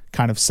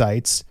kind of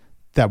sites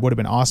that would have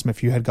been awesome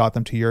if you had got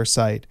them to your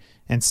site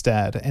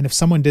instead. And if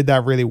someone did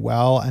that really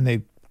well and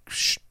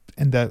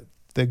the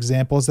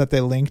examples that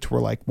they linked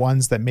were like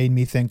ones that made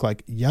me think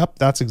like, yep,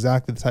 that's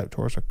exactly the type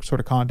of sort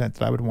of content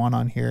that I would want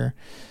on here.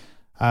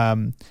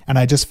 And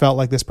I just felt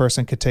like this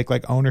person could take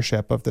like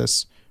ownership of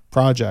this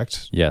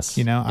project. Yes.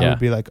 You know, I would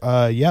be like,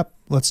 yep,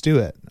 let's do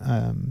it.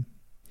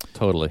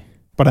 Totally.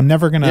 But I'm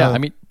never going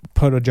to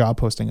put a job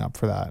posting up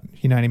for that.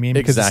 You know what I mean?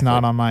 Because it's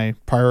not on my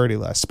priority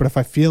list. But if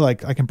I feel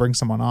like I can bring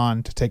someone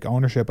on to take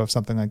ownership of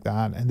something like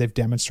that, and they've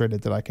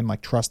demonstrated that I can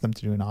like trust them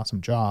to do an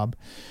awesome job,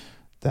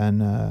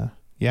 then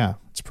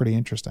it's pretty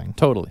interesting.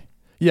 Totally.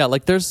 Yeah,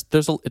 like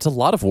it's a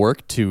lot of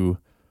work to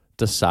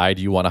decide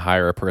you want to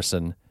hire a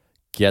person,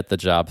 get the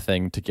job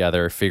thing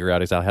together, figure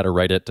out exactly how to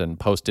write it and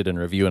post it and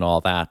review and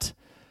all that.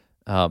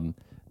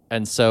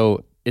 And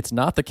so it's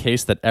not the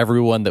case that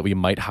everyone that we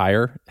might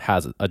hire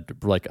has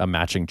a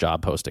matching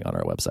job posting on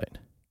our website.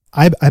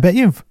 I bet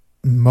you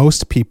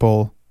most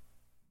people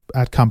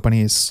at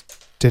companies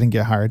didn't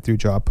get hired through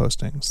job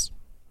postings.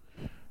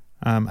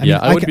 I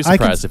wouldn't be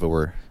surprised if it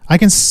were. I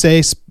can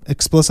say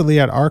explicitly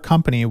at our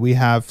company, we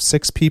have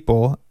 6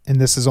 people, and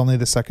this is only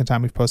the second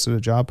time we've posted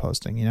a job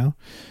posting, you know?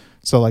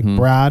 So like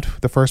Brad,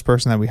 the first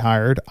person that we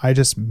hired, I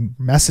just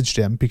messaged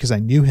him because I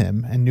knew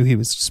him and knew he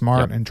was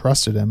smart and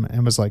trusted him,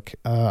 and was like,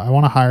 I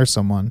want to hire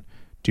someone.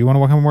 Do you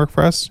want to come work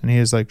for us? And he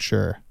was like,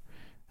 sure.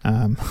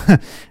 And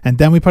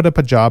then we put up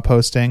a job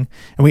posting,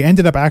 and we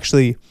ended up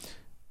actually,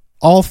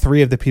 all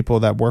 3 of the people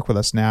that work with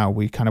us now,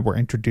 we kind of were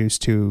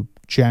introduced to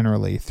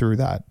generally through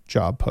that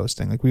job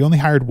posting. Like we only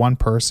hired 1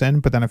 person,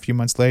 but then a few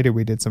months later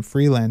we did some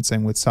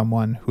freelancing with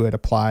someone who had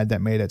applied that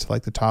made it to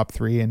like the top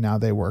 3, and now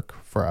they work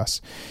for us.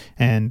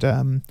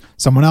 And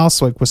someone else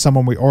like was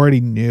someone we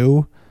already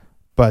knew,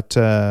 but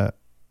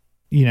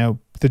you know,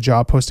 the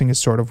job posting is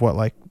sort of what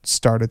like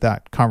started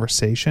that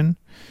conversation,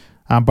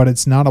 but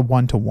it's not a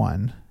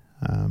one-to-one.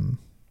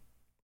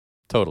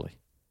 Totally.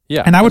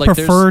 Yeah. And I would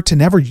prefer to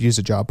never use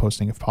a job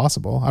posting if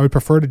possible. I would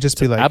prefer to just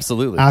be like,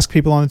 absolutely, ask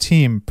people on the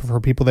team for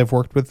people they've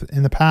worked with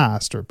in the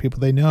past or people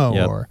they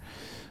know. Or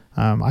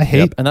I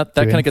hate and that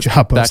kind of gets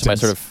back to my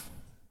sort of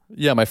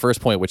my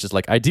first point, which is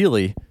like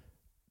ideally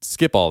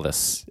skip all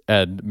this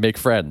and make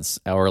friends,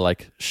 or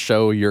like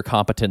show your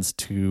competence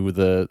to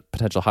the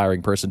potential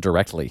hiring person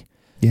directly.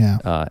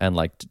 Yeah. And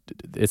like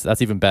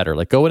that's even better.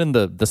 Like going in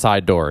the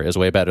side door is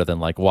way better than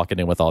like walking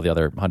in with all the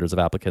other hundreds of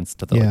applicants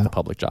to the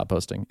public job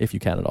posting, if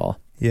you can at all.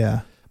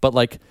 Yeah. But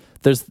like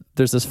there's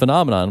this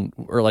phenomenon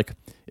where like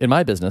in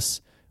my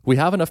business, we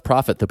have enough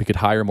profit that we could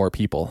hire more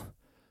people,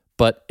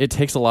 but it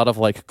takes a lot of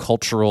like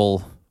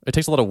it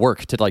takes a lot of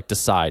work to like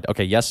decide,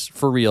 okay, yes,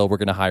 for real, we're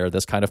going to hire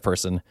this kind of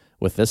person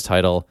with this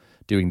title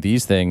doing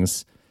these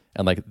things.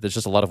 And like, there's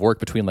just a lot of work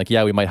between like,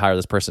 yeah, we might hire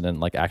this person and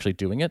like actually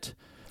doing it.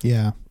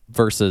 Yeah.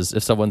 Versus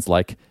if someone's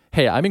like,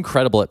 hey, I'm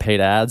incredible at paid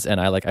ads,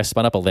 and I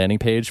spun up a landing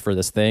page for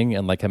this thing,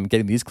 and like I'm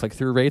getting these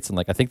click-through rates, and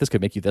like I think this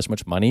could make you this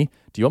much money.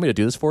 Do you want me to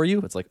do this for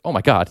you? It's like, oh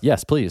my God,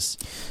 yes, please.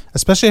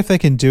 Especially if they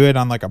can do it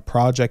on like a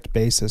project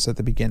basis at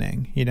the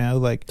beginning, you know,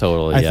 like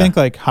totally. I think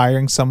like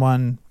hiring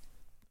someone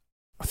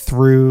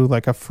through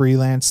like a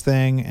freelance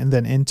thing and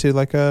then into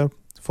like a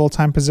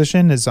full-time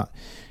position is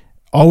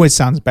always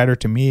sounds better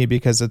to me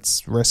because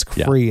it's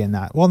risk-free in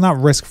that. Well, not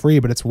risk-free,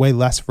 but it's way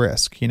less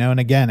risk, you know? And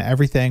again,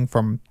 everything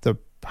from the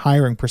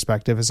hiring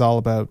perspective is all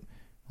about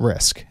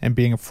risk and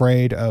being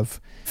afraid of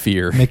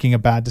fear, making a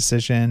bad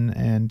decision.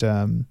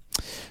 And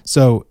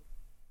so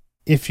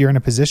if you're in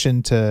a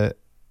position to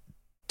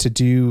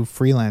do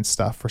freelance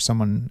stuff for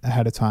someone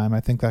ahead of time, I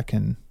think that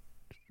can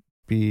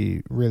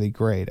be really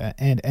great.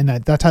 And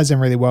that ties in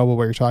really well with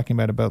what you're talking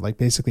about like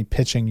basically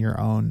pitching your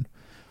own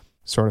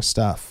sort of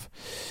stuff.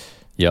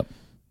 Yep.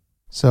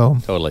 So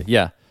totally.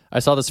 Yeah. I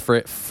saw this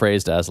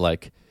phrased as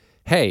like,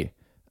 hey,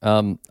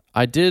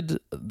 I did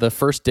the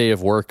first day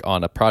of work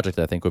on a project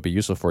that I think would be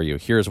useful for you.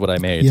 Here's what I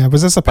made. Yeah.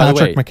 Was this a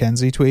Patrick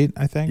McKenzie tweet,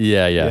 I think?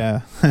 Yeah.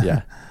 Yeah.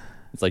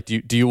 It's like,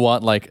 do you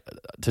want like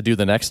to do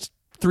the next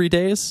 3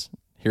 days?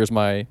 Here's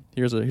a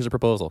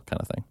proposal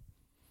kind of thing.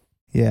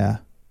 Yeah.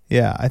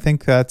 Yeah. I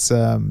think that's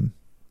here's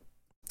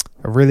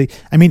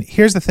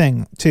the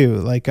thing too,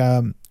 like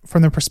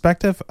from the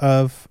perspective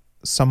of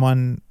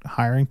someone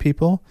hiring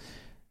people,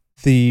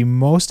 the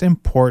most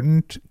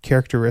important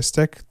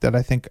characteristic that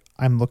I think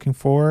I'm looking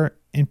for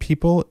in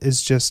people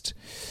is just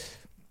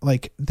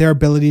like their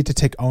ability to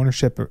take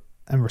ownership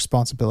and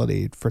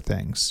responsibility for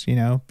things, you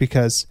know,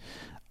 because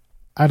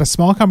at a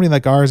small company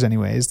like ours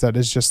anyways, that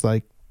is just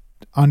like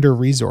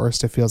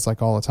under-resourced, it feels like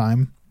all the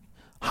time.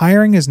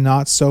 Hiring is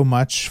not so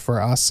much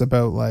for us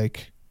about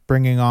like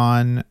bringing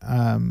on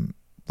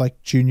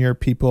like junior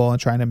people and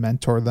trying to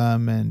mentor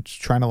them and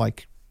trying to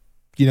like,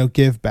 you know,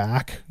 give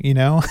back, you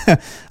know,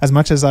 as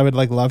much as I would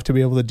like love to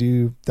be able to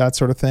do that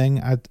sort of thing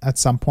at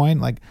some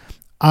point. Like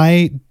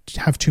I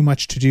have too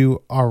much to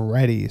do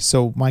already.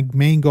 So my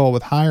main goal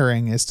with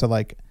hiring is to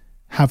like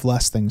have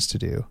less things to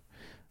do,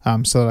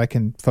 so that I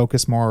can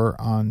focus more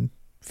on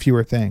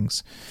fewer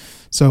things.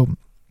 So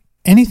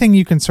anything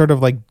you can sort of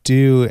like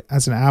do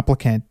as an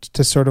applicant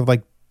to sort of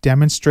like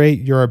demonstrate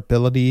your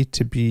ability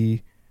to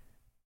be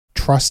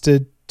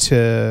trusted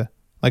to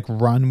like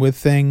run with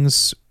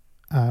things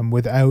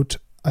without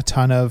a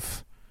ton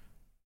of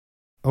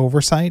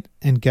oversight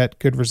and get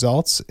good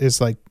results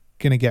is like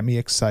going to get me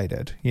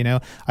excited. You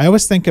know, I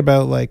always think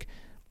about like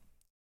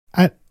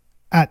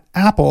at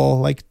Apple,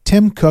 like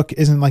Tim Cook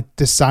isn't like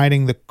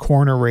deciding the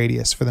corner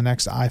radius for the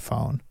next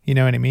iPhone. You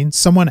know what I mean?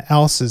 Someone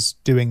else is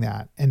doing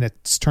that and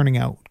it's turning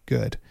out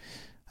good.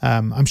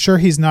 I'm sure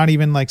he's not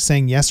even like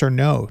saying yes or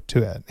no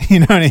to it.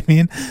 You know what I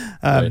mean?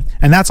 Right.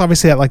 And that's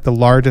obviously at like the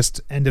largest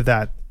end of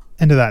that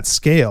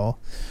scale.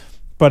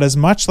 But as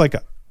much like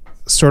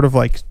sort of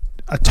like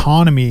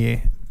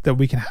autonomy that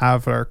we can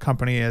have at our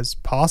company as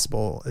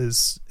possible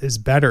is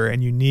better,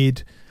 and you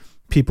need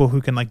people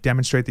who can like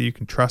demonstrate that you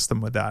can trust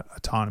them with that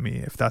autonomy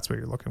if that's what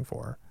you're looking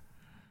for.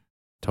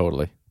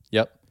 Totally.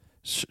 Yep.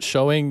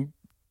 Showing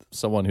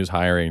someone who's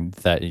hiring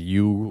that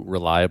you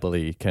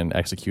reliably can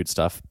execute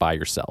stuff by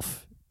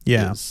yourself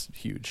is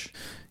huge.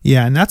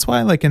 Yeah, and that's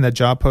why like in the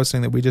job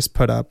posting that we just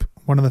put up,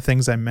 one of the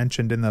things I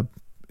mentioned in the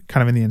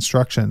kind of in the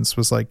instructions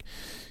was like,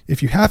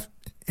 if you have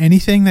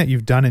anything that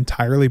you've done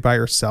entirely by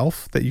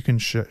yourself that you can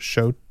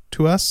show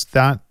to us,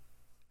 that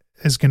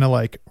is going to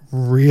like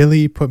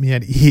really put me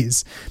at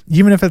ease.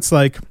 Even if it's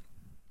like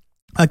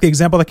the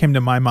example that came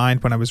to my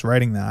mind when I was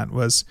writing that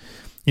was,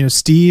 you know,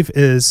 Steve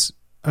is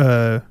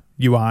a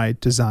UI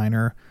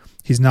designer.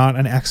 He's not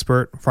an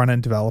expert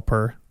front-end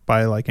developer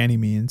by like any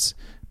means,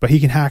 but he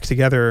can hack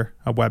together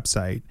a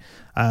website.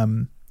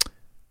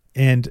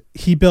 And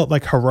he built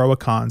like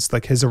Heroicons,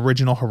 like his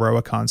original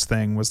Heroicons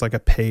thing was like a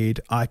paid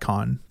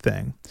icon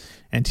thing.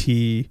 And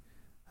he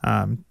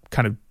kind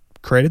of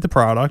created the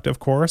product, of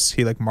course.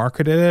 He like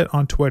marketed it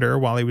on Twitter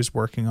while he was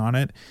working on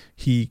it.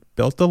 He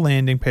built the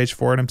landing page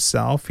for it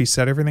himself. He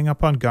set everything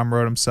up on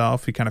Gumroad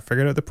himself. He kind of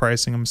figured out the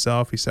pricing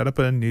himself. He set up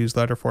a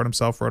newsletter for it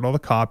himself, wrote all the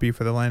copy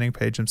for the landing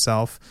page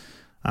himself.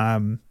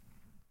 And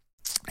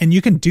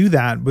you can do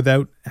that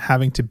without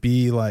having to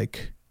be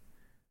like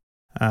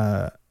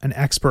an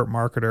expert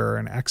marketer or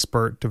an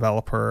expert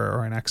developer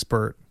or an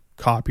expert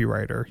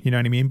copywriter, you know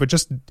what I mean? But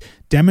just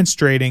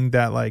demonstrating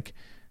that like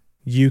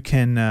you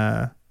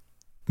can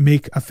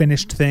make a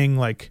finished thing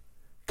like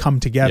come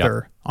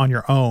together on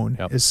your own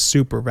is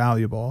super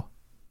valuable.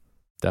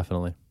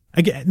 Definitely.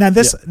 Again, now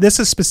this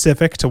is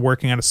specific to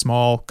working at a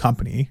small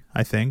company,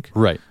 I think.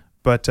 Right.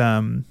 But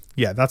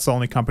that's the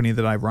only company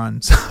that I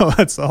run, so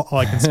that's all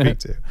I can speak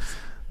to.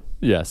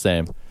 Yeah,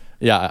 same.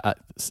 Yeah,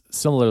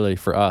 similarly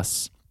for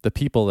us, the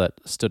people that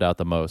stood out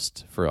the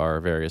most for our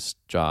various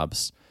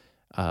jobs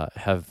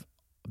have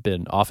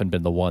often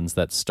been the ones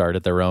that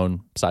started their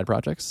own side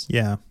projects.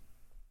 Yeah.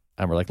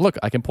 And we're like, look,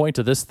 I can point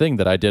to this thing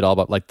that I did all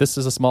about, like, this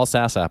is a small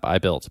SaaS app I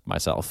built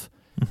myself.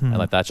 Mm-hmm. And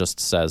like that just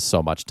says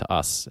so much to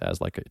us as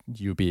like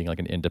you being like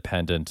an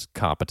independent,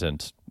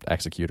 competent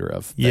executor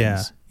of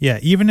things. Yeah.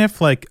 Even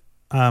if like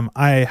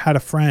I had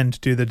a friend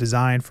do the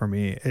design for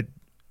me,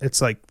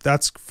 it's like,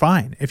 that's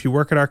fine. If you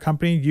work at our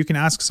company, you can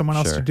ask someone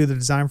else to do the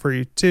design for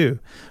you too.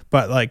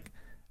 But like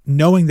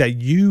knowing that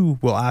you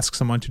will ask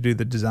someone to do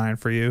the design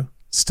for you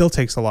still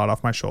takes a lot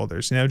off my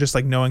shoulders. You know, just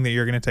like knowing that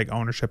you're going to take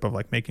ownership of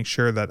like making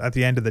sure that at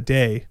the end of the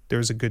day,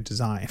 there's a good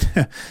design,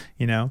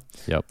 you know?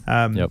 Yep.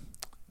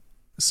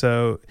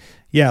 So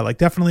yeah, like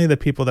definitely the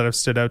people that have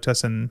stood out to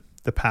us in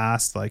the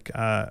past, like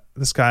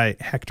this guy,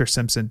 Hector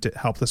Simpson,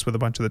 helped us with a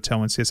bunch of the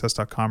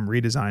tailwindcss.com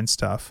redesign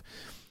stuff.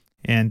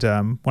 And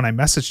when I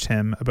messaged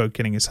him about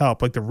getting his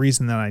help, like the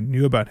reason that I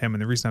knew about him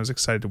and the reason I was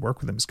excited to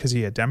work with him is because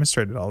he had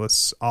demonstrated all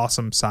this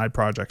awesome side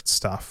project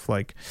stuff.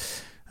 Like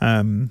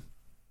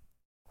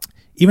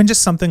even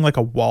just something like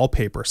a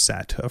wallpaper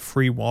set of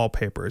free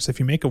wallpapers. If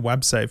you make a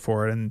website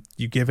for it and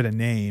you give it a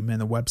name and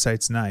the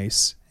website's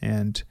nice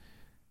and,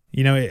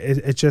 you know,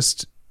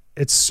 it's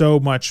so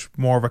much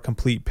more of a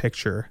complete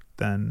picture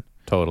than...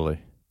 Totally.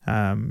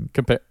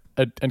 Compare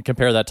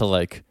that to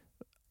like...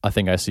 a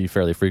thing I see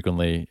fairly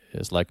frequently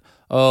is like,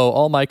 oh,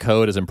 all my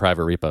code is in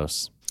private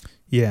repos.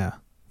 Yeah.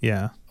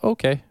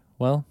 Okay,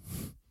 well,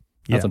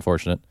 that's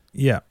unfortunate.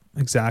 Yeah,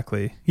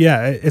 exactly.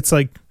 Yeah, it's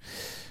like,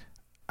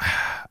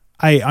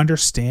 I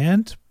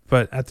understand,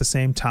 but at the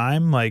same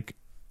time, like,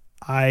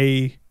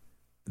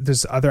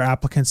 there's other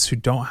applicants who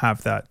don't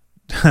have that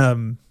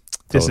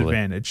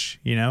disadvantage,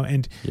 you know,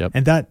 and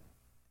that.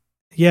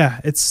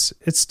 Yeah, it's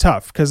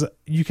tough because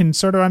you can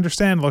sort of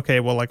understand, okay,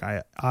 well, like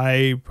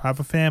I have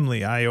a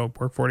family, I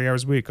work 40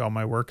 hours a week, all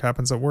my work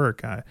happens at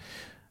work.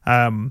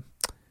 And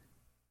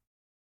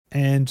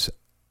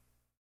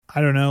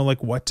I don't know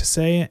like what to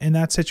say in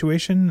that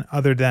situation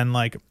other than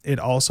like, it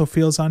also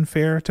feels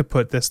unfair to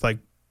put this like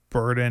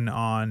burden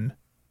on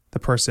the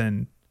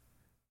person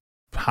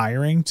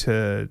hiring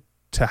to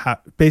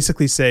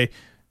basically say,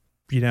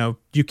 you know,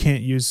 you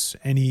can't use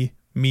any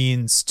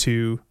means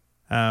to,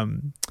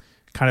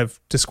 kind of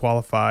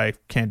disqualify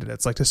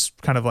candidates, like to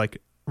kind of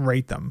like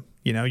rate them.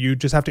 You know, you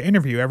just have to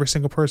interview every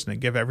single person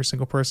and give every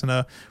single person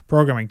a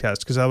programming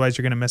test because otherwise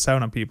you're going to miss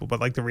out on people. But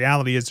like the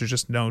reality is there's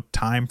just no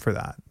time for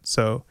that.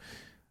 So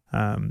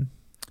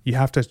you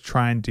have to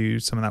try and do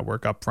some of that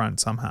work up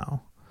front somehow.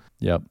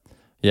 Yep.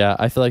 Yeah.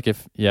 I feel like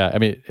I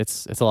mean,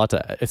 it's a lot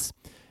to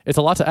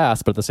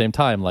ask, but at the same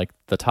time, like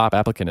the top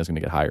applicant is going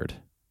to get hired.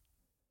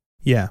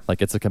 Yeah.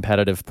 Like it's a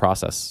competitive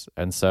process.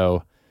 And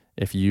so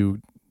if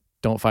you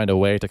don't find a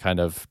way to kind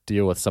of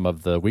deal with some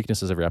of the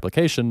weaknesses of your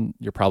application,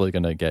 you're probably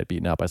going to get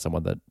beaten out by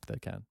someone that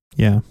can.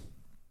 Yeah.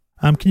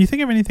 Can you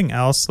think of anything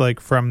else like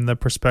from the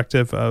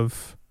perspective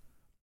of,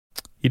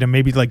 you know,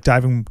 maybe like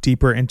diving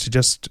deeper into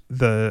just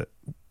the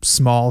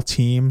small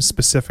team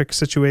specific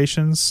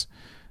situations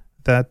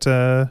that,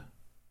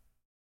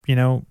 you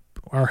know,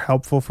 are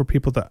helpful for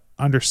people to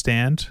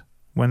understand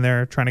when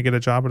they're trying to get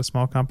a job at a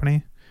small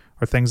company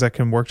or things that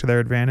can work to their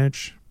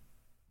advantage?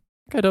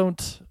 I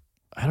don't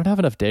have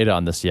enough data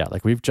on this yet.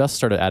 Like we've just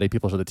started adding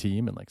people to the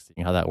team and like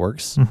seeing how that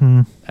works.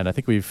 Mm-hmm. And I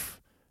think we've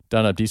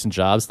done a decent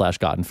job /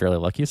 gotten fairly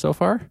lucky so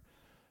far.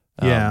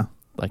 Yeah.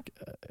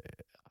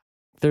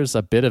 There's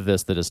a bit of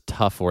this that is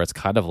tough where it's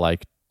kind of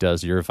like,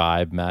 does your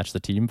vibe match the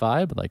team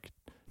vibe? Like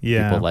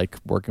people like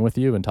working with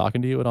you and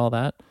talking to you and all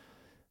that.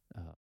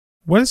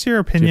 What is your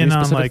opinion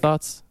on like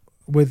thoughts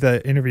with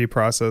the interview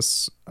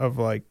process of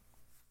like,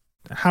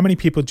 how many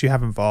people do you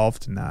have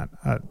involved in that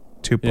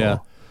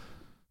Tuple?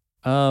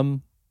 Yeah.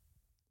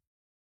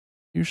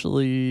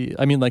 Usually,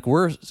 I mean, like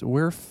we're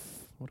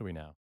what are we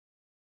now?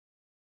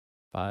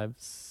 We're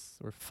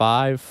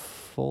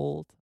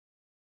 5-fold.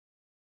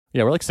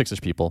 Yeah, we're like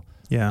 6-ish people.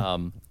 Yeah.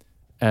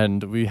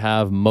 And we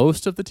have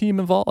most of the team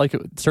involved. Like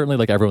certainly,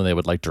 like everyone they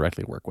would like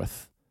directly work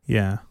with.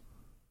 Yeah.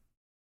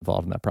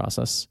 Involved in that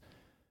process.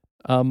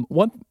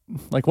 One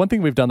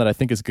thing we've done that I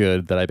think is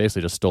good that I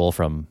basically just stole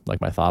from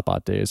like my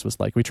Thoughtbot days was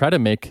like we try to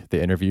make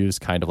the interviews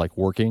kind of like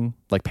working,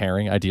 like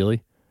pairing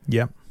ideally.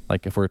 Yeah.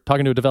 Like if we're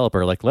talking to a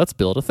developer, like let's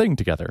build a thing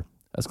together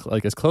as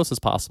close as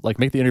possible. Like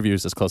make the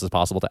interviews as close as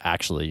possible to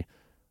actually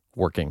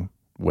working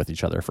with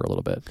each other for a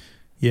little bit.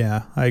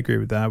 Yeah, I agree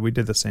with that. We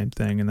did the same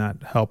thing and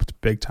that helped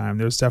big time.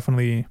 There's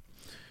definitely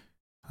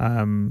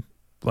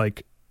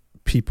like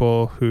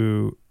people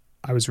who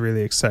I was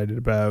really excited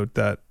about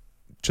that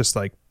just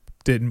like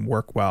didn't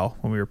work well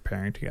when we were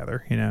pairing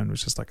together, you know, and it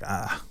was just like,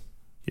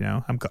 you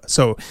know,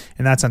 so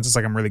in that sense, it's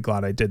like, I'm really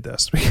glad I did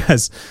this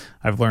because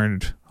I've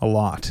learned a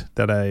lot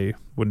that I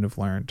wouldn't have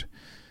learned.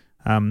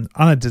 On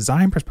a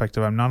design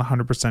perspective, I'm not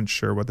 100%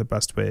 sure what the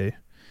best way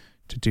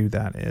to do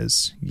that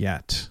is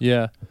yet.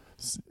 Yeah.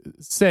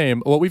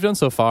 Same. What we've done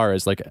so far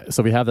is like,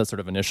 so we have that sort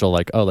of initial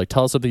like, oh, like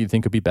tell us something you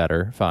think could be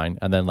better. Fine.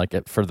 And then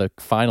like for the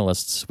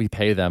finalists, we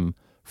pay them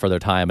for their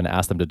time and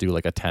ask them to do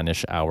like a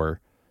 10-ish hour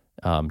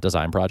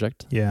design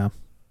project. Yeah.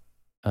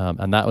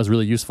 And that was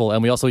really useful.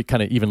 And we also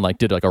kind of even like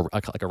did like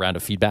a round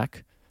of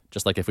feedback,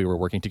 just like if we were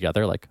working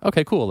together, like,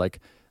 okay, cool. Like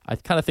I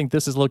kind of think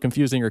this is a little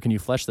confusing, or can you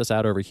flesh this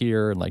out over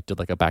here? And like did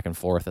like a back and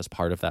forth as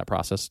part of that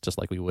process, just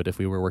like we would if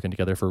we were working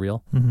together for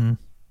real. Mm-hmm.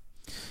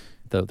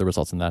 The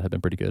results in that have been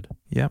pretty good.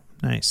 Yep.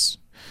 Nice.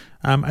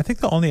 I think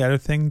the only other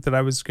thing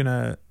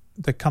that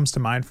that comes to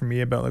mind for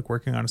me about like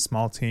working on a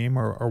small team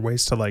or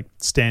ways to like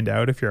stand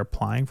out if you're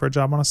applying for a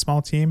job on a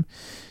small team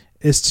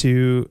is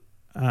to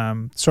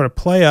sort of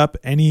play up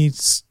any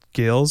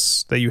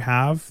skills that you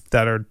have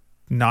that are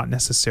not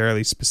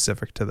necessarily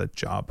specific to the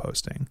job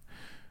posting.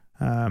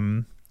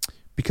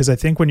 Because I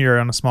think when you're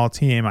on a small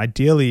team,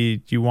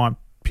 ideally you want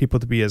people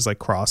to be as like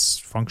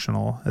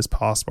cross-functional as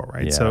possible,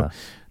 right? Yeah. So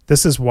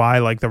this is why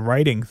like the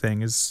writing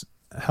thing is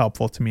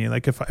helpful to me.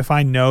 Like if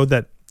I know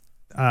that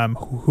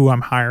who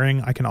I'm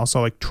hiring, I can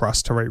also like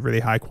trust to write really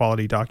high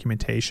quality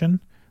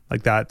documentation.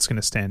 Like that's going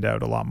to stand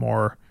out a lot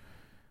more.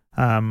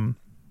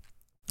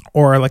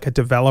 Or like a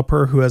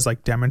developer who has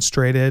like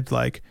demonstrated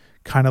like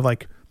kind of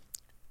like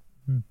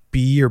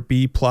B or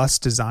B plus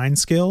design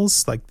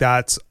skills. Like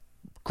that's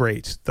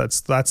great.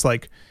 That's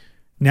like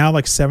now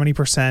like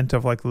 70%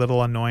 of like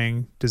little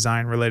annoying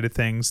design related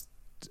things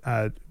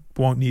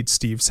won't need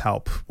Steve's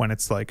help when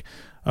it's like,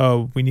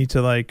 oh, we need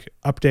to like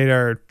update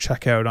our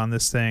checkout on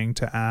this thing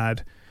to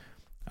add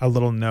a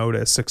little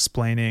notice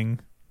explaining,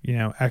 you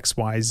know,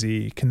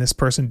 XYZ. Can this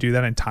person do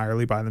that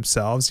entirely by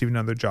themselves, even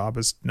though their job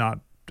is not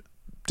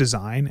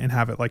design, and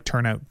have it like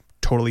turn out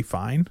totally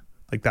fine?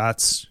 Like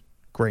that's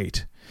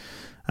great.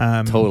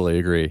 Totally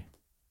agree.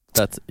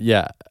 That's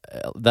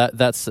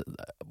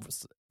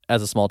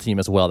as a small team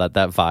as well,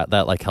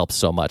 that like helps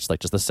so much. Like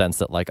just the sense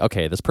that like,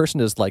 okay, this person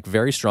is like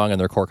very strong in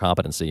their core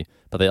competency,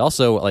 but they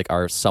also like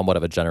are somewhat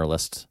of a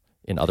generalist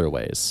in other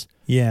ways.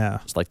 Yeah.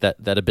 It's like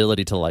that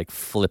ability to like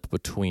flip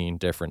between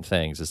different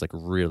things is like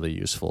really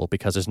useful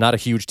because there's not a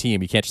huge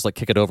team. You can't just like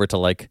kick it over to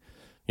like,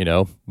 you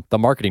know, the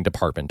marketing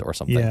department or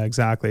something. Yeah,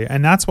 exactly.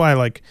 And that's why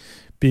like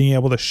being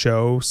able to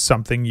show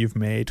something you've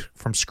made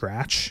from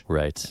scratch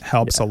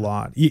helps a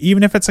lot.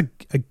 Even if it's a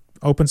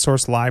open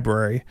source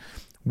library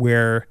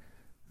where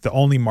the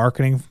only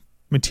marketing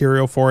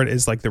material for it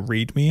is like the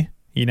README,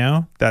 you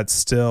know, that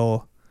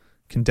still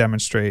can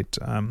demonstrate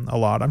a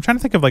lot. I'm trying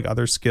to think of like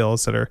other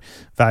skills that are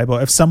valuable.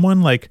 If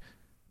someone like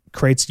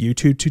creates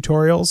YouTube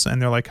tutorials and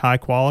they're like high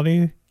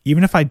quality,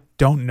 even if I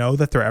don't know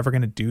that they're ever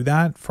going to do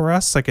that for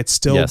us, like it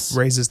still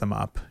raises them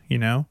up, you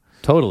know?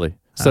 Totally.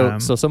 So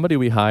somebody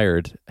we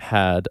hired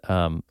had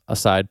a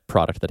side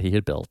product that he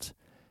had built.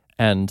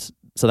 And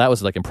so that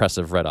was like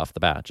impressive right off the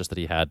bat, just that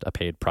he had a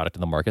paid product in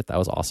the market. That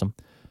was awesome.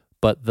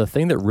 But the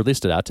thing that really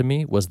stood out to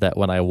me was that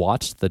when I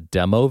watched the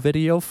demo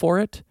video for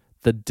it,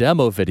 the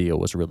demo video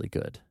was really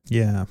good.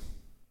 Yeah.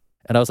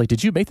 And I was like,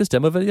 did you make this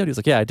demo video? And he was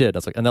like, yeah, I did. I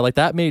was like, and then like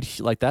that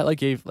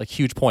gave like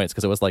huge points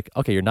because it was like,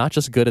 okay, you're not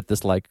just good at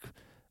this like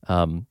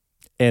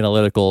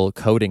analytical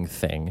coding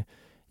thing.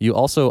 You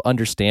also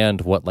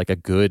understand what like a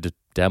good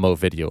demo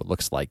video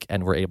looks like,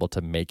 and we're able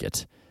to make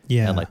it.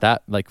 Yeah. And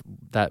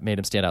that made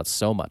him stand out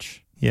so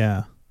much.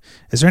 Yeah.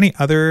 Is there any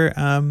other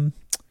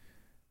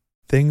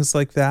things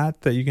like that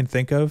you can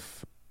think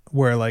of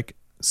where like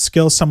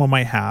skills someone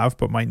might have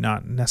but might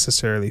not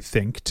necessarily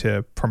think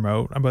to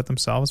promote about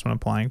themselves when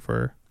applying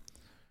for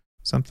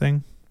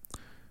something.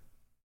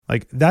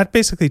 Like that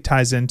basically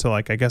ties into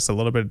like, I guess, a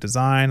little bit of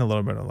design, a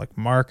little bit of like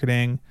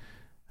marketing,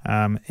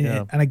 and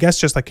I guess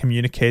just like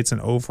communicates an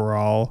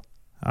overall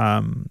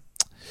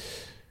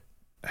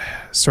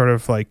sort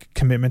of like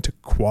commitment to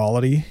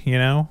quality, you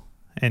know,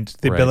 and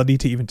the ability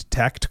to even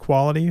detect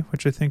quality,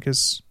 which I think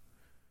is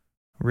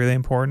really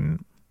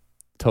important.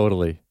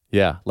 Totally.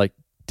 Yeah. Like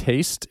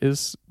taste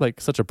is like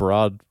such a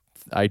broad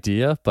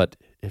idea, but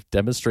if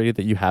demonstrated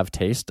that you have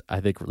taste, I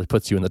think really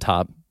puts you in the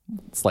top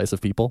slice of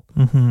people.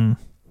 Mm-hmm.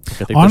 I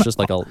think there's just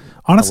like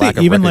honestly, a lack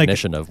of even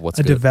recognition of what's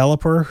a good.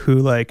 Developer who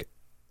like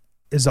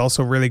is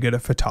also really good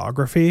at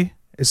photography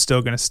is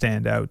still going to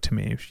stand out to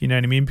me. You know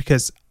what I mean?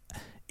 Because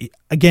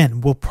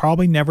again, we'll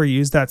probably never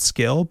use that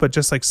skill, but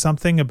just like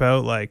something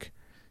about like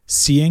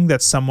seeing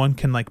that someone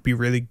can like be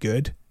really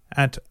good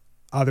at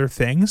other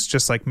things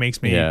just like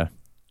makes me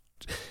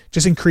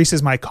just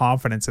increases my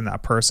confidence in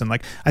that person.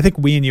 Like I think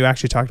we and you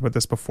actually talked about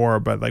this before,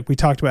 but like we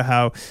talked about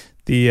how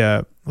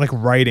the like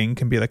writing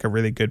can be like a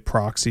really good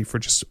proxy for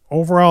just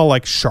overall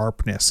like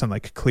sharpness and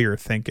like clear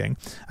thinking.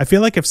 I feel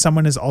like if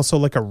someone is also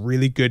like a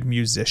really good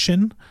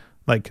musician,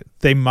 like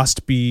they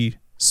must be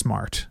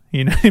smart,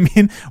 you know what I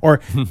mean?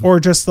 Or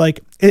just like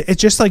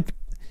it's just like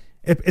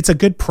it's a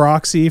good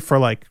proxy for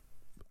like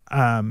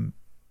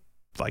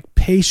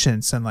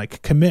patience and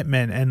like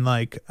commitment and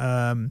like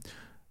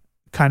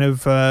kind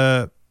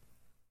of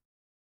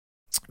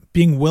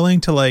being willing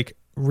to like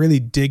really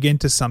dig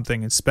into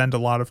something and spend a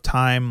lot of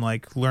time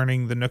like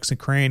learning the nooks and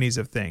crannies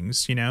of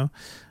things, you know.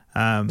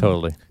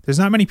 Totally. There's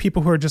not many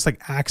people who are just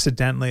like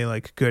accidentally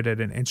like good at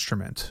an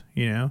instrument,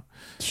 you know.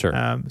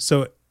 Sure.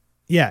 So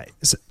yeah,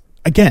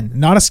 again,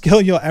 not a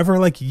skill you'll ever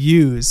like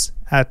use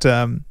at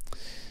your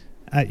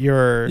at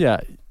you're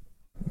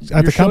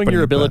the showing company,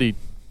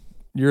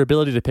 your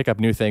ability to pick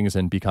up new things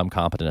and become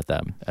competent at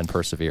them and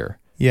persevere.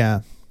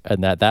 Yeah.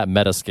 And that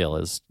meta skill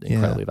is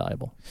incredibly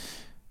valuable.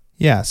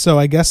 Yeah. So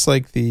I guess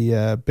like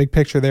the big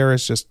picture there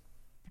is just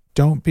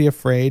don't be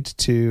afraid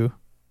to,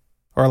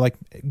 or like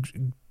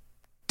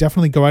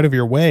definitely go out of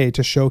your way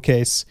to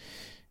showcase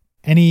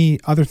any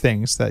other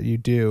things that you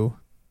do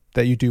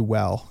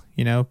well,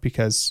 you know,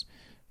 because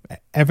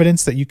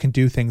evidence that you can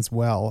do things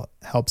well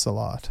helps a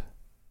lot.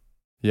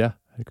 Yeah,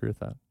 I agree with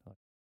that.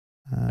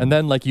 And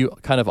then like you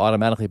kind of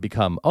automatically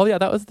become, oh yeah,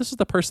 this is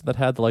the person that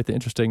had the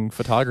interesting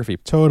photography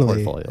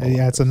portfolio.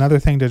 Yeah, it's another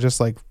thing to just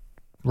like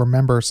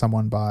remember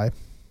someone by.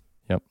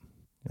 Yep.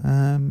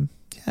 Yeah,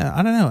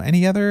 I don't know.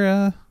 Any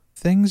other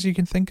things you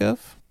can think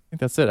of? I think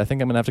that's it. I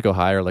think I'm gonna have to go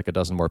hire like a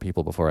dozen more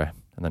people and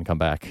then come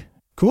back.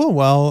 Cool.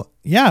 Well,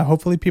 yeah,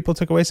 hopefully people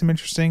took away some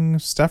interesting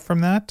stuff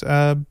from that.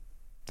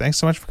 Thanks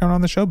so much for coming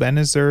on the show, Ben.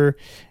 Is there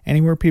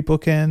anywhere people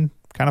can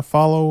kind of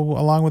follow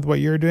along with what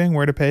you're doing,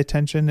 where to pay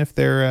attention if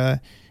they're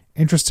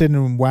interested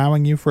in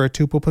wowing you for a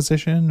tuple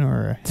position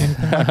or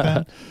anything like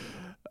that?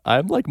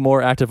 I'm like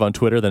more active on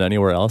Twitter than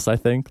anywhere else, I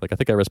think. Like I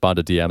think I respond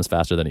to DMs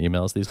faster than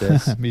emails these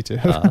days. Me too.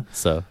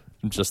 So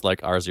I'm just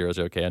like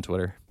R00K on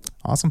Twitter.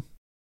 Awesome.